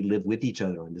how do we live with each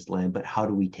other on this land, but how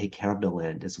do we take care of the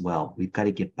land as well. We've got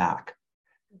to give back.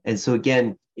 And so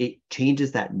again, it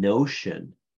changes that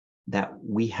notion that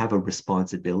we have a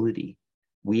responsibility.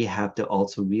 We have to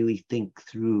also really think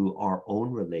through our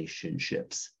own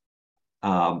relationships.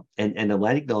 And a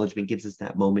land acknowledgement gives us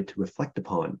that moment to reflect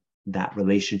upon that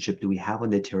relationship that we have on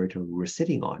the territory we're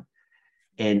sitting on,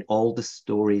 and all the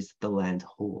stories the land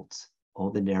holds, all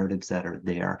the narratives that are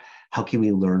there. How can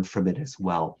we learn from it as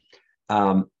well?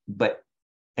 But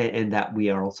that we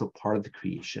are also part of the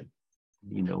creation.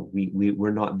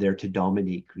 We're not there to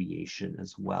dominate creation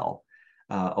as well.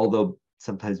 Although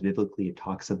sometimes biblically it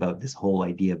talks about this whole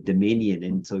idea of dominion.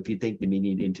 And so if you think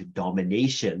dominion into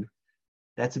domination,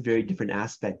 that's a very different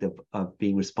aspect of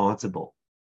being responsible,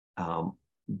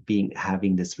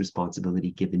 having this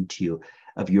responsibility given to you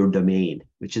of your domain,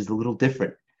 which is a little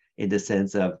different in the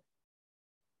sense of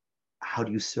how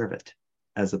do you serve it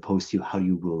as opposed to how do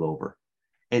you rule over.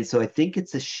 And so I think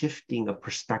it's a shifting of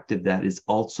perspective that is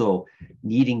also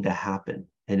needing to happen.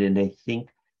 And then I think,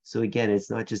 so again,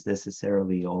 it's not just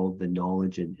necessarily all the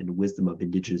knowledge and wisdom of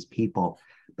Indigenous people,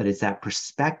 but it's that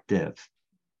perspective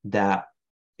that,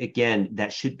 again,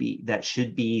 that should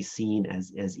be seen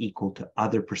as equal to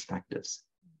other perspectives.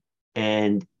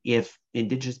 And if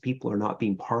Indigenous people are not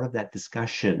being part of that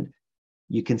discussion,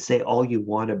 you can say all you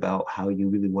want about how you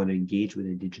really want to engage with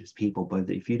Indigenous people, but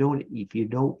if you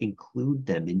don't include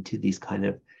them into these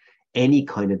any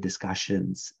kind of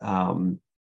discussions,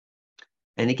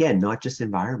 and again, not just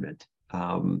environment.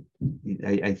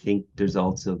 I think there's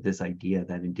also this idea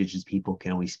that Indigenous people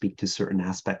can only speak to certain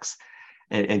aspects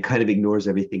and kind of ignores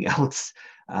everything else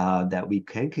that we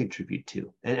can contribute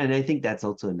to. And I think that's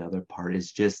also another part,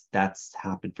 is just that's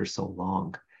happened for so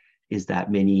long, is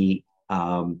that many,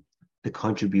 the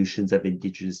contributions of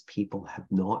Indigenous people have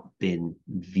not been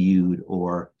viewed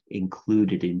or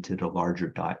included into larger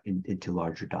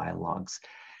dialogues.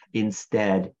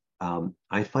 Instead,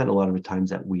 I find a lot of the times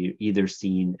that we're either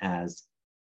seen as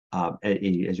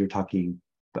you're talking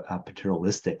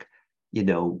paternalistic,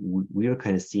 we are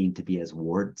kind of seen to be as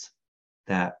wards,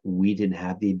 that we didn't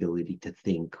have the ability to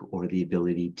think or the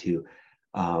ability to,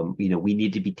 we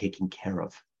need to be taken care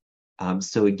of.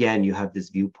 So again, you have this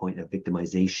viewpoint of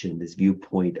victimization, this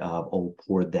viewpoint of, oh,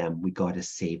 poor them, we got to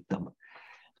save them.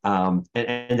 And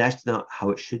that's not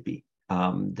how it should be.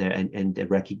 And the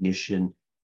recognition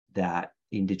that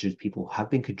Indigenous people have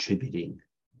been contributing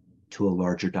to a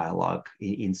larger dialogue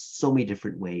in so many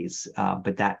different ways,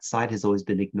 but that side has always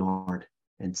been ignored.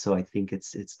 And so I think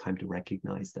it's time to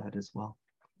recognize that as well.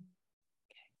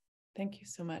 Thank you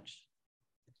so much.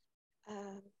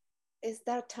 Is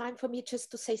there time for me just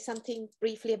to say something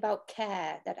briefly about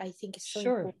care that I think is so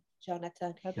Sure. important,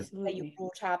 Jonathan? Absolutely. That you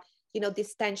brought up,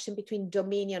 this tension between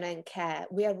dominion and care.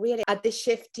 We are really at the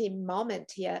shifting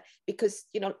moment here because,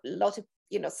 a lot of,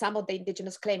 some of the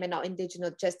Indigenous claim, and not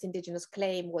Indigenous, just Indigenous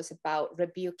claim, was about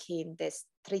rebuking this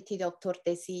Treaty de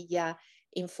Tordesillas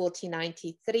in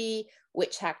 1493,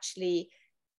 which actually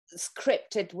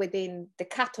scripted within the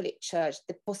Catholic Church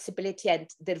the possibility and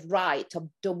the right of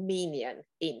dominion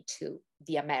into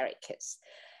the Americas.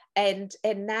 And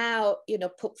now,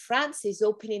 Pope Francis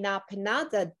opening up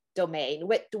another domain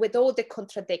with all the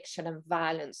contradiction and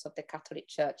violence of the Catholic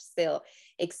Church still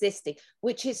existing,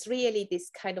 which is really this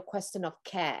kind of question of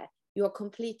care. You are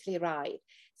completely right.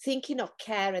 Thinking of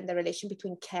care and the relation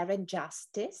between care and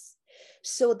justice.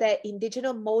 So the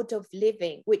indigenous mode of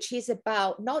living, which is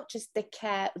about not just the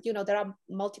care, there are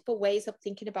multiple ways of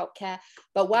thinking about care,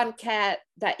 but one care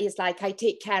that is like, I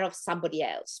take care of somebody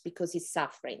else because he's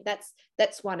suffering. That's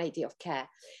one idea of care.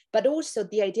 But also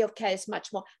the idea of care is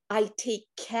much more, I take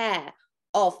care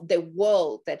of the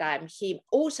world that I'm in,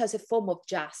 also as a form of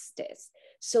justice.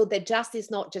 So the justice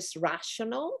is not just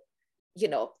rational,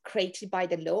 created by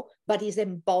the law, but is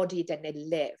embodied and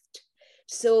lived.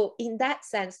 So in that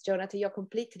sense, Jonathan, you're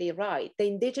completely right. The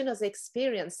Indigenous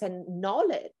experience and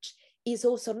knowledge is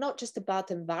also not just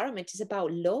about environment, it's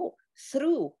about law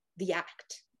through the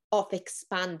act of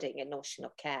expanding a notion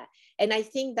of care. And I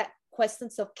think that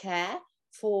questions of care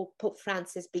for Pope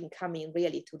Francis been coming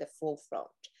really to the forefront.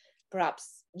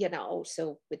 Perhaps,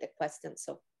 also with the questions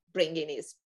of bringing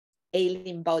his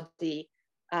ailing body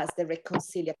as the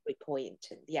reconciliatory point.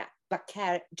 And yeah, but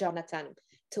care, Jonathan,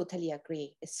 totally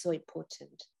agree, it's so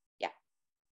important. Yeah.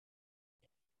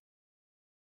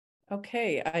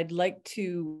 Okay, I'd like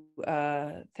to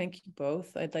thank you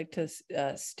both. I'd like to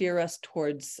steer us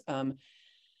towards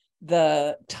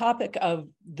the topic of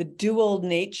the dual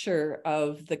nature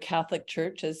of the Catholic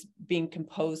Church as being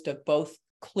composed of both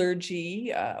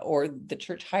clergy or the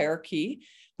church hierarchy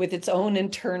with its own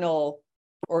internal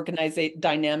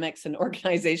dynamics and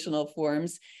organizational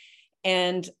forms,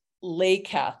 and lay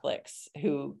Catholics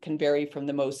who can vary from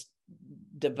the most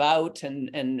devout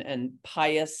and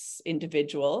pious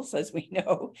individuals, as we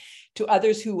know, to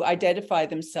others who identify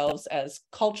themselves as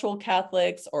cultural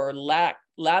Catholics or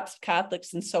lapsed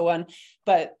Catholics and so on,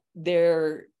 but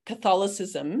their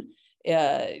Catholicism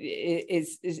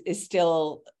is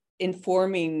still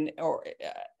informing or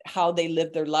how they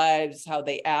live their lives, how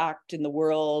they act in the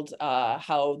world,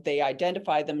 how they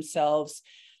identify themselves,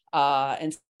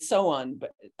 and so on.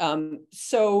 But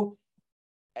so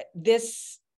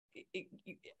this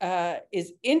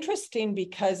is interesting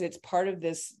because it's part of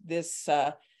this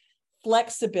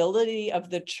flexibility of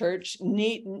the church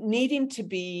needing to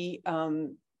be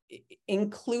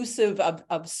inclusive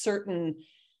of certain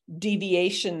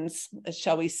deviations,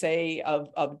 shall we say,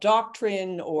 of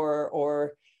doctrine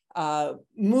or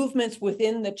movements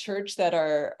within the church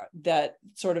that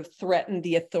sort of threaten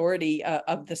the authority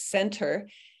of the center.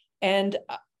 And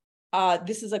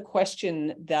this is a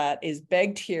question that is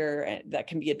begged here that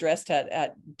can be addressed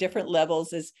at different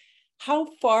levels, is how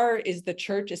far is the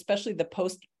church, especially the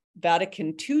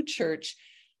post-Vatican II church,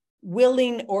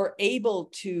 willing or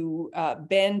able to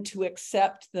bend to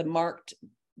accept the marked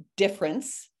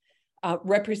difference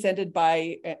represented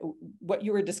by what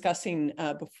you were discussing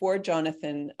before,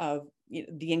 Jonathan, of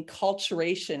the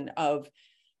enculturation of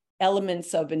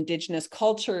elements of Indigenous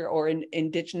culture or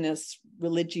Indigenous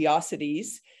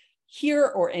religiosities here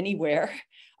or anywhere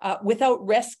without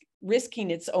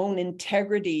risking its own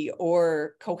integrity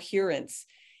or coherence.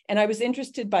 And I was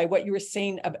interested by what you were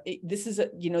saying about this is,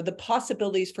 the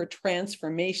possibilities for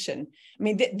transformation. I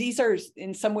mean, these are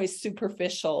in some ways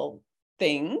superficial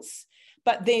things,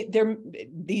 but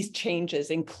these changes,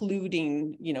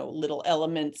 including, little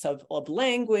elements of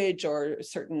language or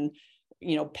certain,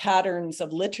 patterns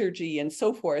of liturgy and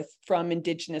so forth from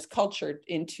Indigenous culture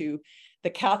into the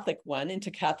Catholic one, into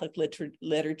Catholic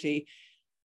liturgy.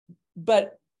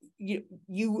 But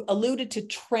you alluded to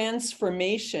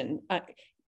transformation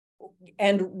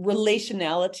and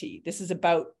relationality. This is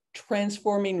about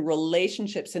transforming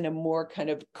relationships in a more kind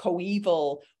of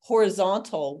coeval,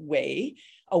 horizontal way,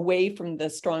 away from the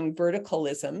strong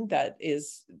verticalism that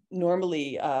is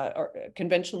normally or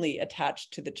conventionally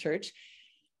attached to the church.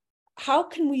 How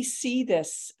can we see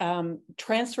this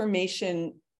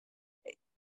transformation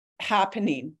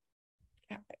happening?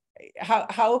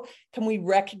 How can we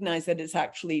recognize that it's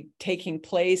actually taking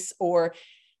place, or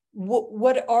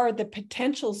what are the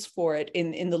potentials for it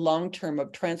in the long term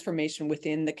of transformation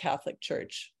within the Catholic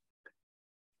Church?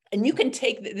 And you can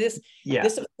take this, Yeah.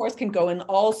 this of course can go in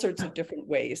all sorts of different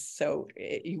ways. So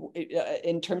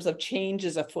in terms of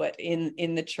changes afoot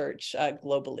in the church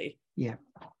globally. Yeah.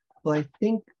 Well, I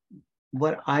think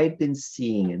what I've been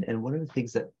seeing, and one of the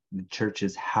things that the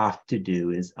churches have to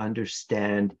do is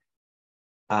understand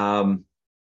who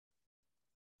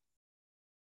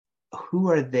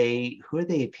are they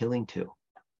appealing to?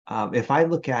 If I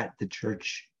look at the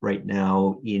church right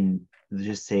now in,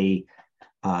 just say,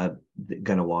 the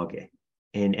Ganawage,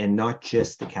 and not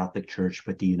just the Catholic Church,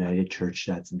 but the United Church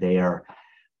that's there,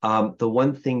 the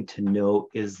one thing to know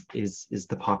is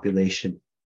the population.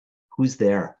 Who's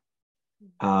there?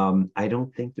 I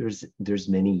don't think there's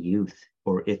many youth,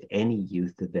 or if any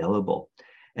youth available.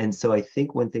 And so I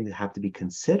think one thing that have to be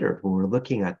considered when we're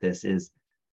looking at this is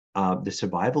the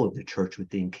survival of the church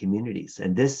within communities.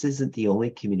 And this isn't the only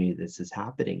community this is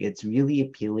happening. It's really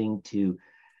appealing to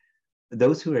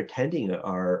those who are attending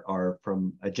are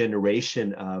from a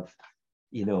generation of,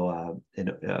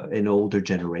 an older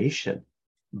generation,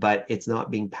 but it's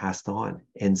not being passed on.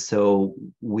 And so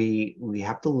we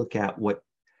have to look at what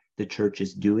the church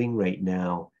is doing right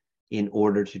now in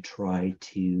order to try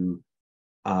to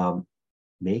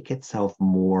make itself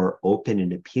more open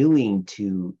and appealing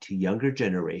to younger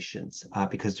generations,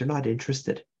 because they're not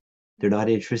interested. They're not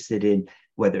interested in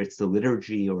whether it's the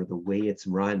liturgy or the way it's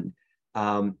run.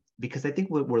 Because I think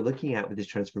what we're looking at with this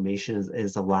transformation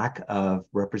is a lack of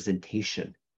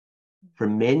representation. For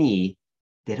many,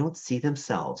 they don't see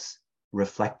themselves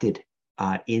reflected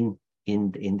in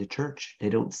the church. They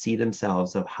don't see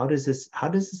themselves of how does this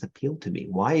appeal to me?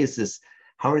 Why is this?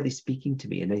 How are they speaking to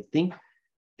me? And I think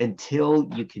until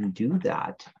you can do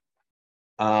that,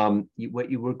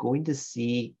 what you were going to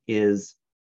see is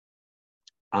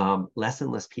less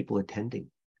and less people attending.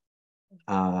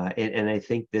 And I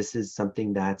think this is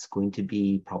something that's going to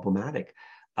be problematic.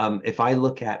 If I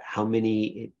look at how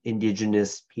many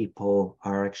Indigenous people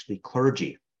are actually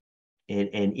clergy and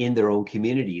in their own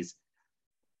communities,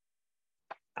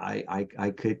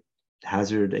 I could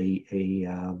hazard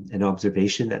an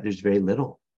observation that there's very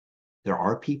little. There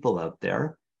are people out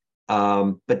there,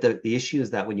 but the issue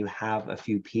is that when you have a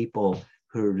few people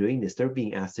who are doing this, they're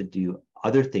being asked to do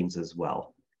other things as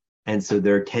well. And so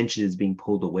their attention is being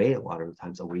pulled away a lot of the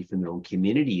times away from their own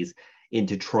communities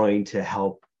into trying to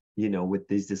help, with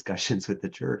these discussions with the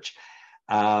church.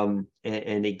 And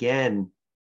again,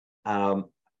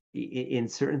 in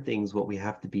certain things, what we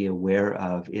have to be aware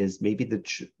of is maybe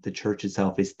the church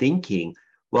itself is thinking,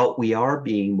 well, we are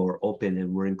being more open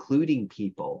and we're including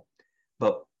people,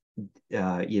 but,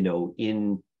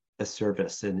 in a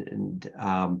service. And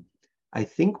I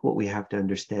think what we have to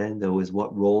understand, though, is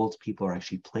what roles people are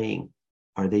actually playing.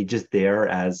 Are they just there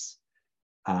as,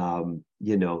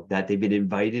 that they've been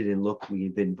invited, and look,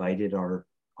 we've invited our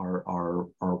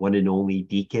one and only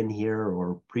deacon here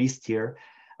or priest here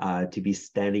to be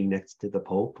standing next to the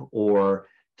Pope, or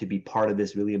to be part of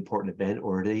this really important event,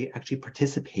 or are they actually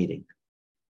participating?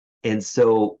 And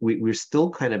so we're still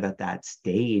kind of at that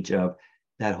stage of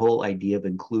that whole idea of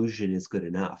inclusion is good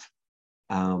enough.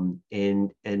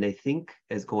 And I think,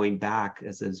 as going back,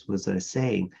 as was I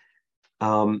saying,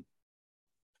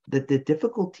 that the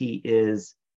difficulty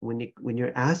is when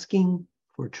you're asking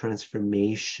for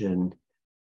transformation,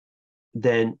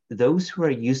 then those who are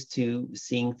used to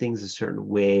seeing things a certain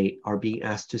way are being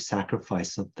asked to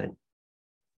sacrifice something,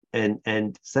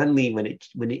 and suddenly when it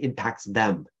impacts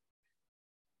them,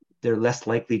 they're less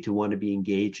likely to want to be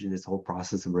engaged in this whole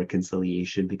process of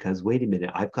reconciliation, because wait a minute,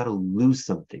 I've got to lose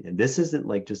something. And this isn't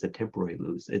like just a temporary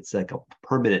lose. It's like a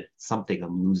permanent something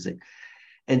I'm losing.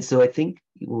 And so I think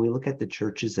when we look at the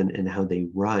churches and how they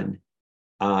run,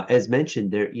 as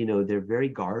mentioned, they're very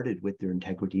guarded with their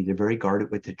integrity. They're very guarded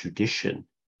with the tradition,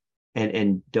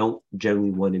 and don't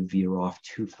generally want to veer off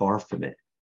too far from it.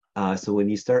 So when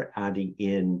you start adding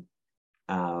in,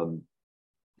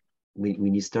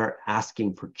 when you start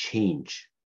asking for change,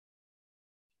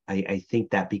 I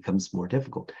think that becomes more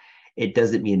difficult. It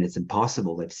doesn't mean it's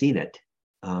impossible. I've seen it,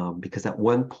 because at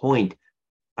one point,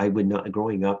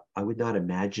 growing up, I would not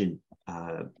imagine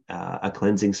a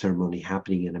cleansing ceremony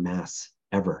happening in a mass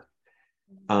ever.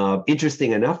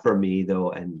 Interesting enough for me,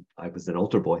 though, and I was an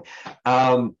altar boy,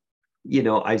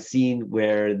 I've seen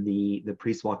where the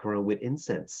priests walk around with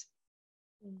incense.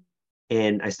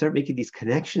 And I start making these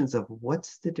connections of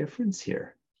what's the difference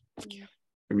here?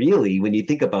 Really, when you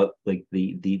think about like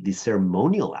the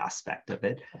ceremonial aspect of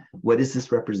it, what is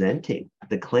this representing?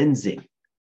 The cleansing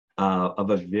of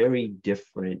a very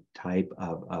different type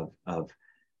of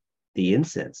the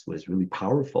incense was really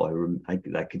powerful.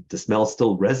 The smell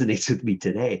still resonates with me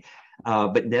today.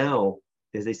 But now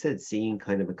as I said, seeing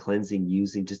kind of a cleansing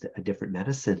using just a different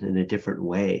medicine in a different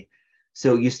way.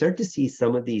 So you start to see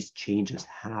some of these changes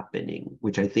happening,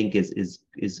 which I think is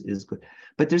good.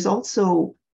 But there's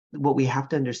also what we have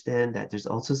to understand, that there's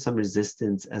also some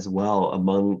resistance as well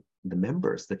among the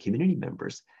members, the community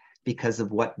members, because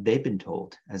of what they've been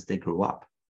told as they grew up.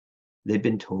 They've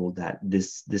been told that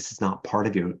this is not part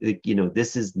of your,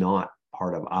 this is not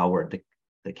part of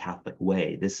the Catholic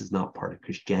way. This is not part of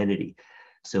Christianity.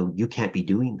 So you can't be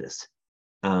doing this.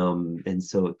 And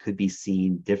so it could be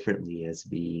seen differently as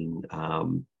being,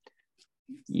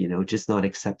 just not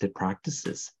accepted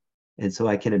practices. And so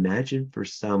I can imagine for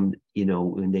some,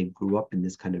 when they grew up in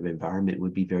this kind of environment, it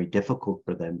would be very difficult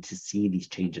for them to see these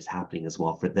changes happening as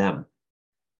well for them.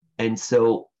 And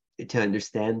so to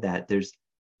understand that there's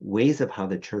ways of how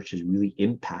the church has really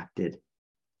impacted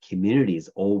communities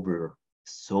over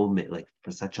so many, like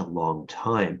for such a long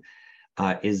time,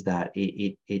 is that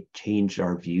it changed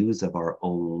our views of our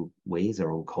own ways,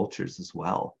 our own cultures as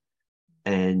well,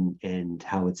 and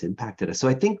how it's impacted us. So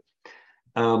I think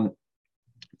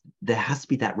there has to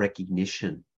be that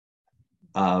recognition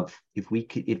of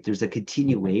if there's a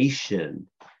continuation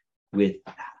with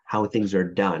how things are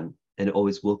done, and it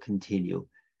always will continue,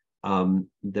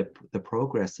 the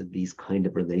progress of these kind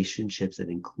of relationships and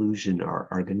inclusion are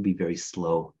going to be very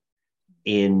slow.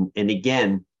 And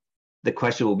again, the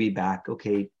question will be back,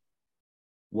 okay,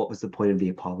 what was the point of the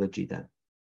apology then?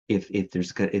 If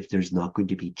there's not going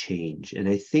to be change? And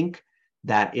I think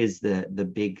that is the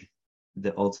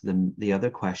other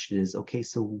question is, okay,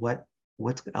 so what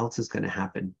else is going to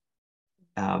happen?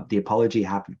 The apology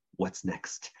happened. What's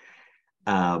next?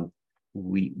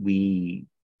 We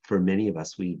for many of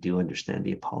us, we do understand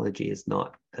the apology is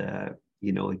not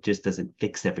it just doesn't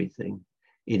fix everything.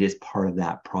 It is part of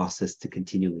that process to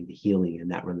continuing the healing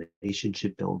and that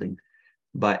relationship building.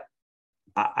 But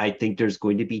I think there's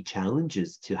going to be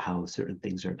challenges to how certain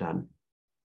things are done.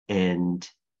 And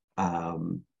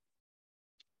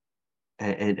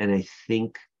I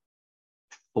think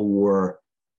for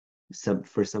some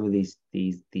of these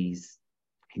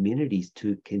communities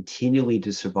to continually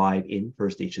to survive in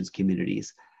First Nations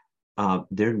communities,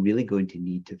 they're really going to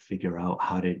need to figure out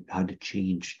how to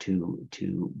change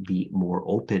to be more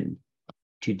open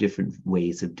to different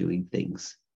ways of doing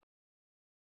things.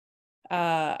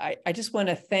 I just want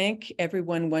to thank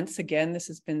everyone once again. This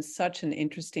has been such an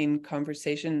interesting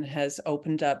conversation, has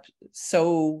opened up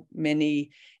so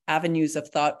many avenues of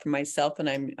thought for myself,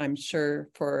 and I'm sure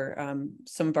for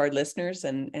some of our listeners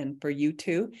and for you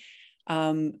too.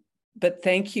 But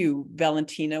thank you,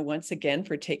 Valentina, once again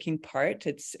for taking part.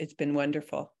 It's been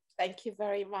wonderful. Thank you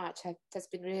very much. It has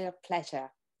been really a pleasure.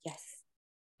 Yes.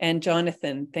 And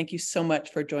Jonathan, thank you so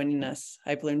much for joining us.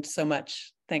 I've learned so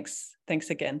much. Thanks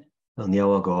again. Well,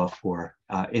 Niawagoa for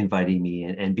inviting me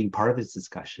and being part of this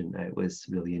discussion. It was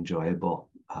really enjoyable.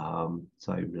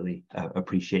 So I really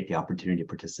appreciate the opportunity to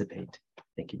participate.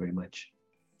 Thank you very much.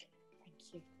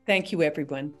 Thank you. Thank you,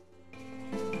 everyone.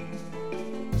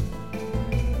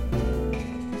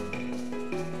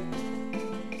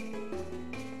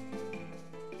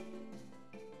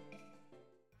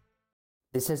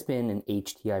 This has been an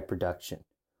HTI production.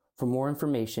 For more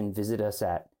information, visit us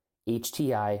at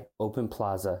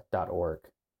htiopenplaza.org.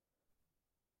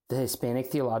 The Hispanic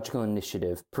Theological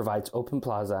Initiative provides Open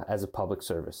Plaza as a public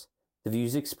service. The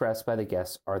views expressed by the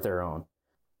guests are their own.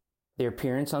 Their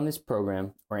appearance on this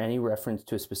program or any reference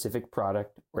to a specific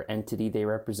product or entity they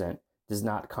represent does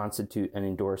not constitute an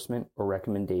endorsement or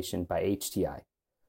recommendation by HTI.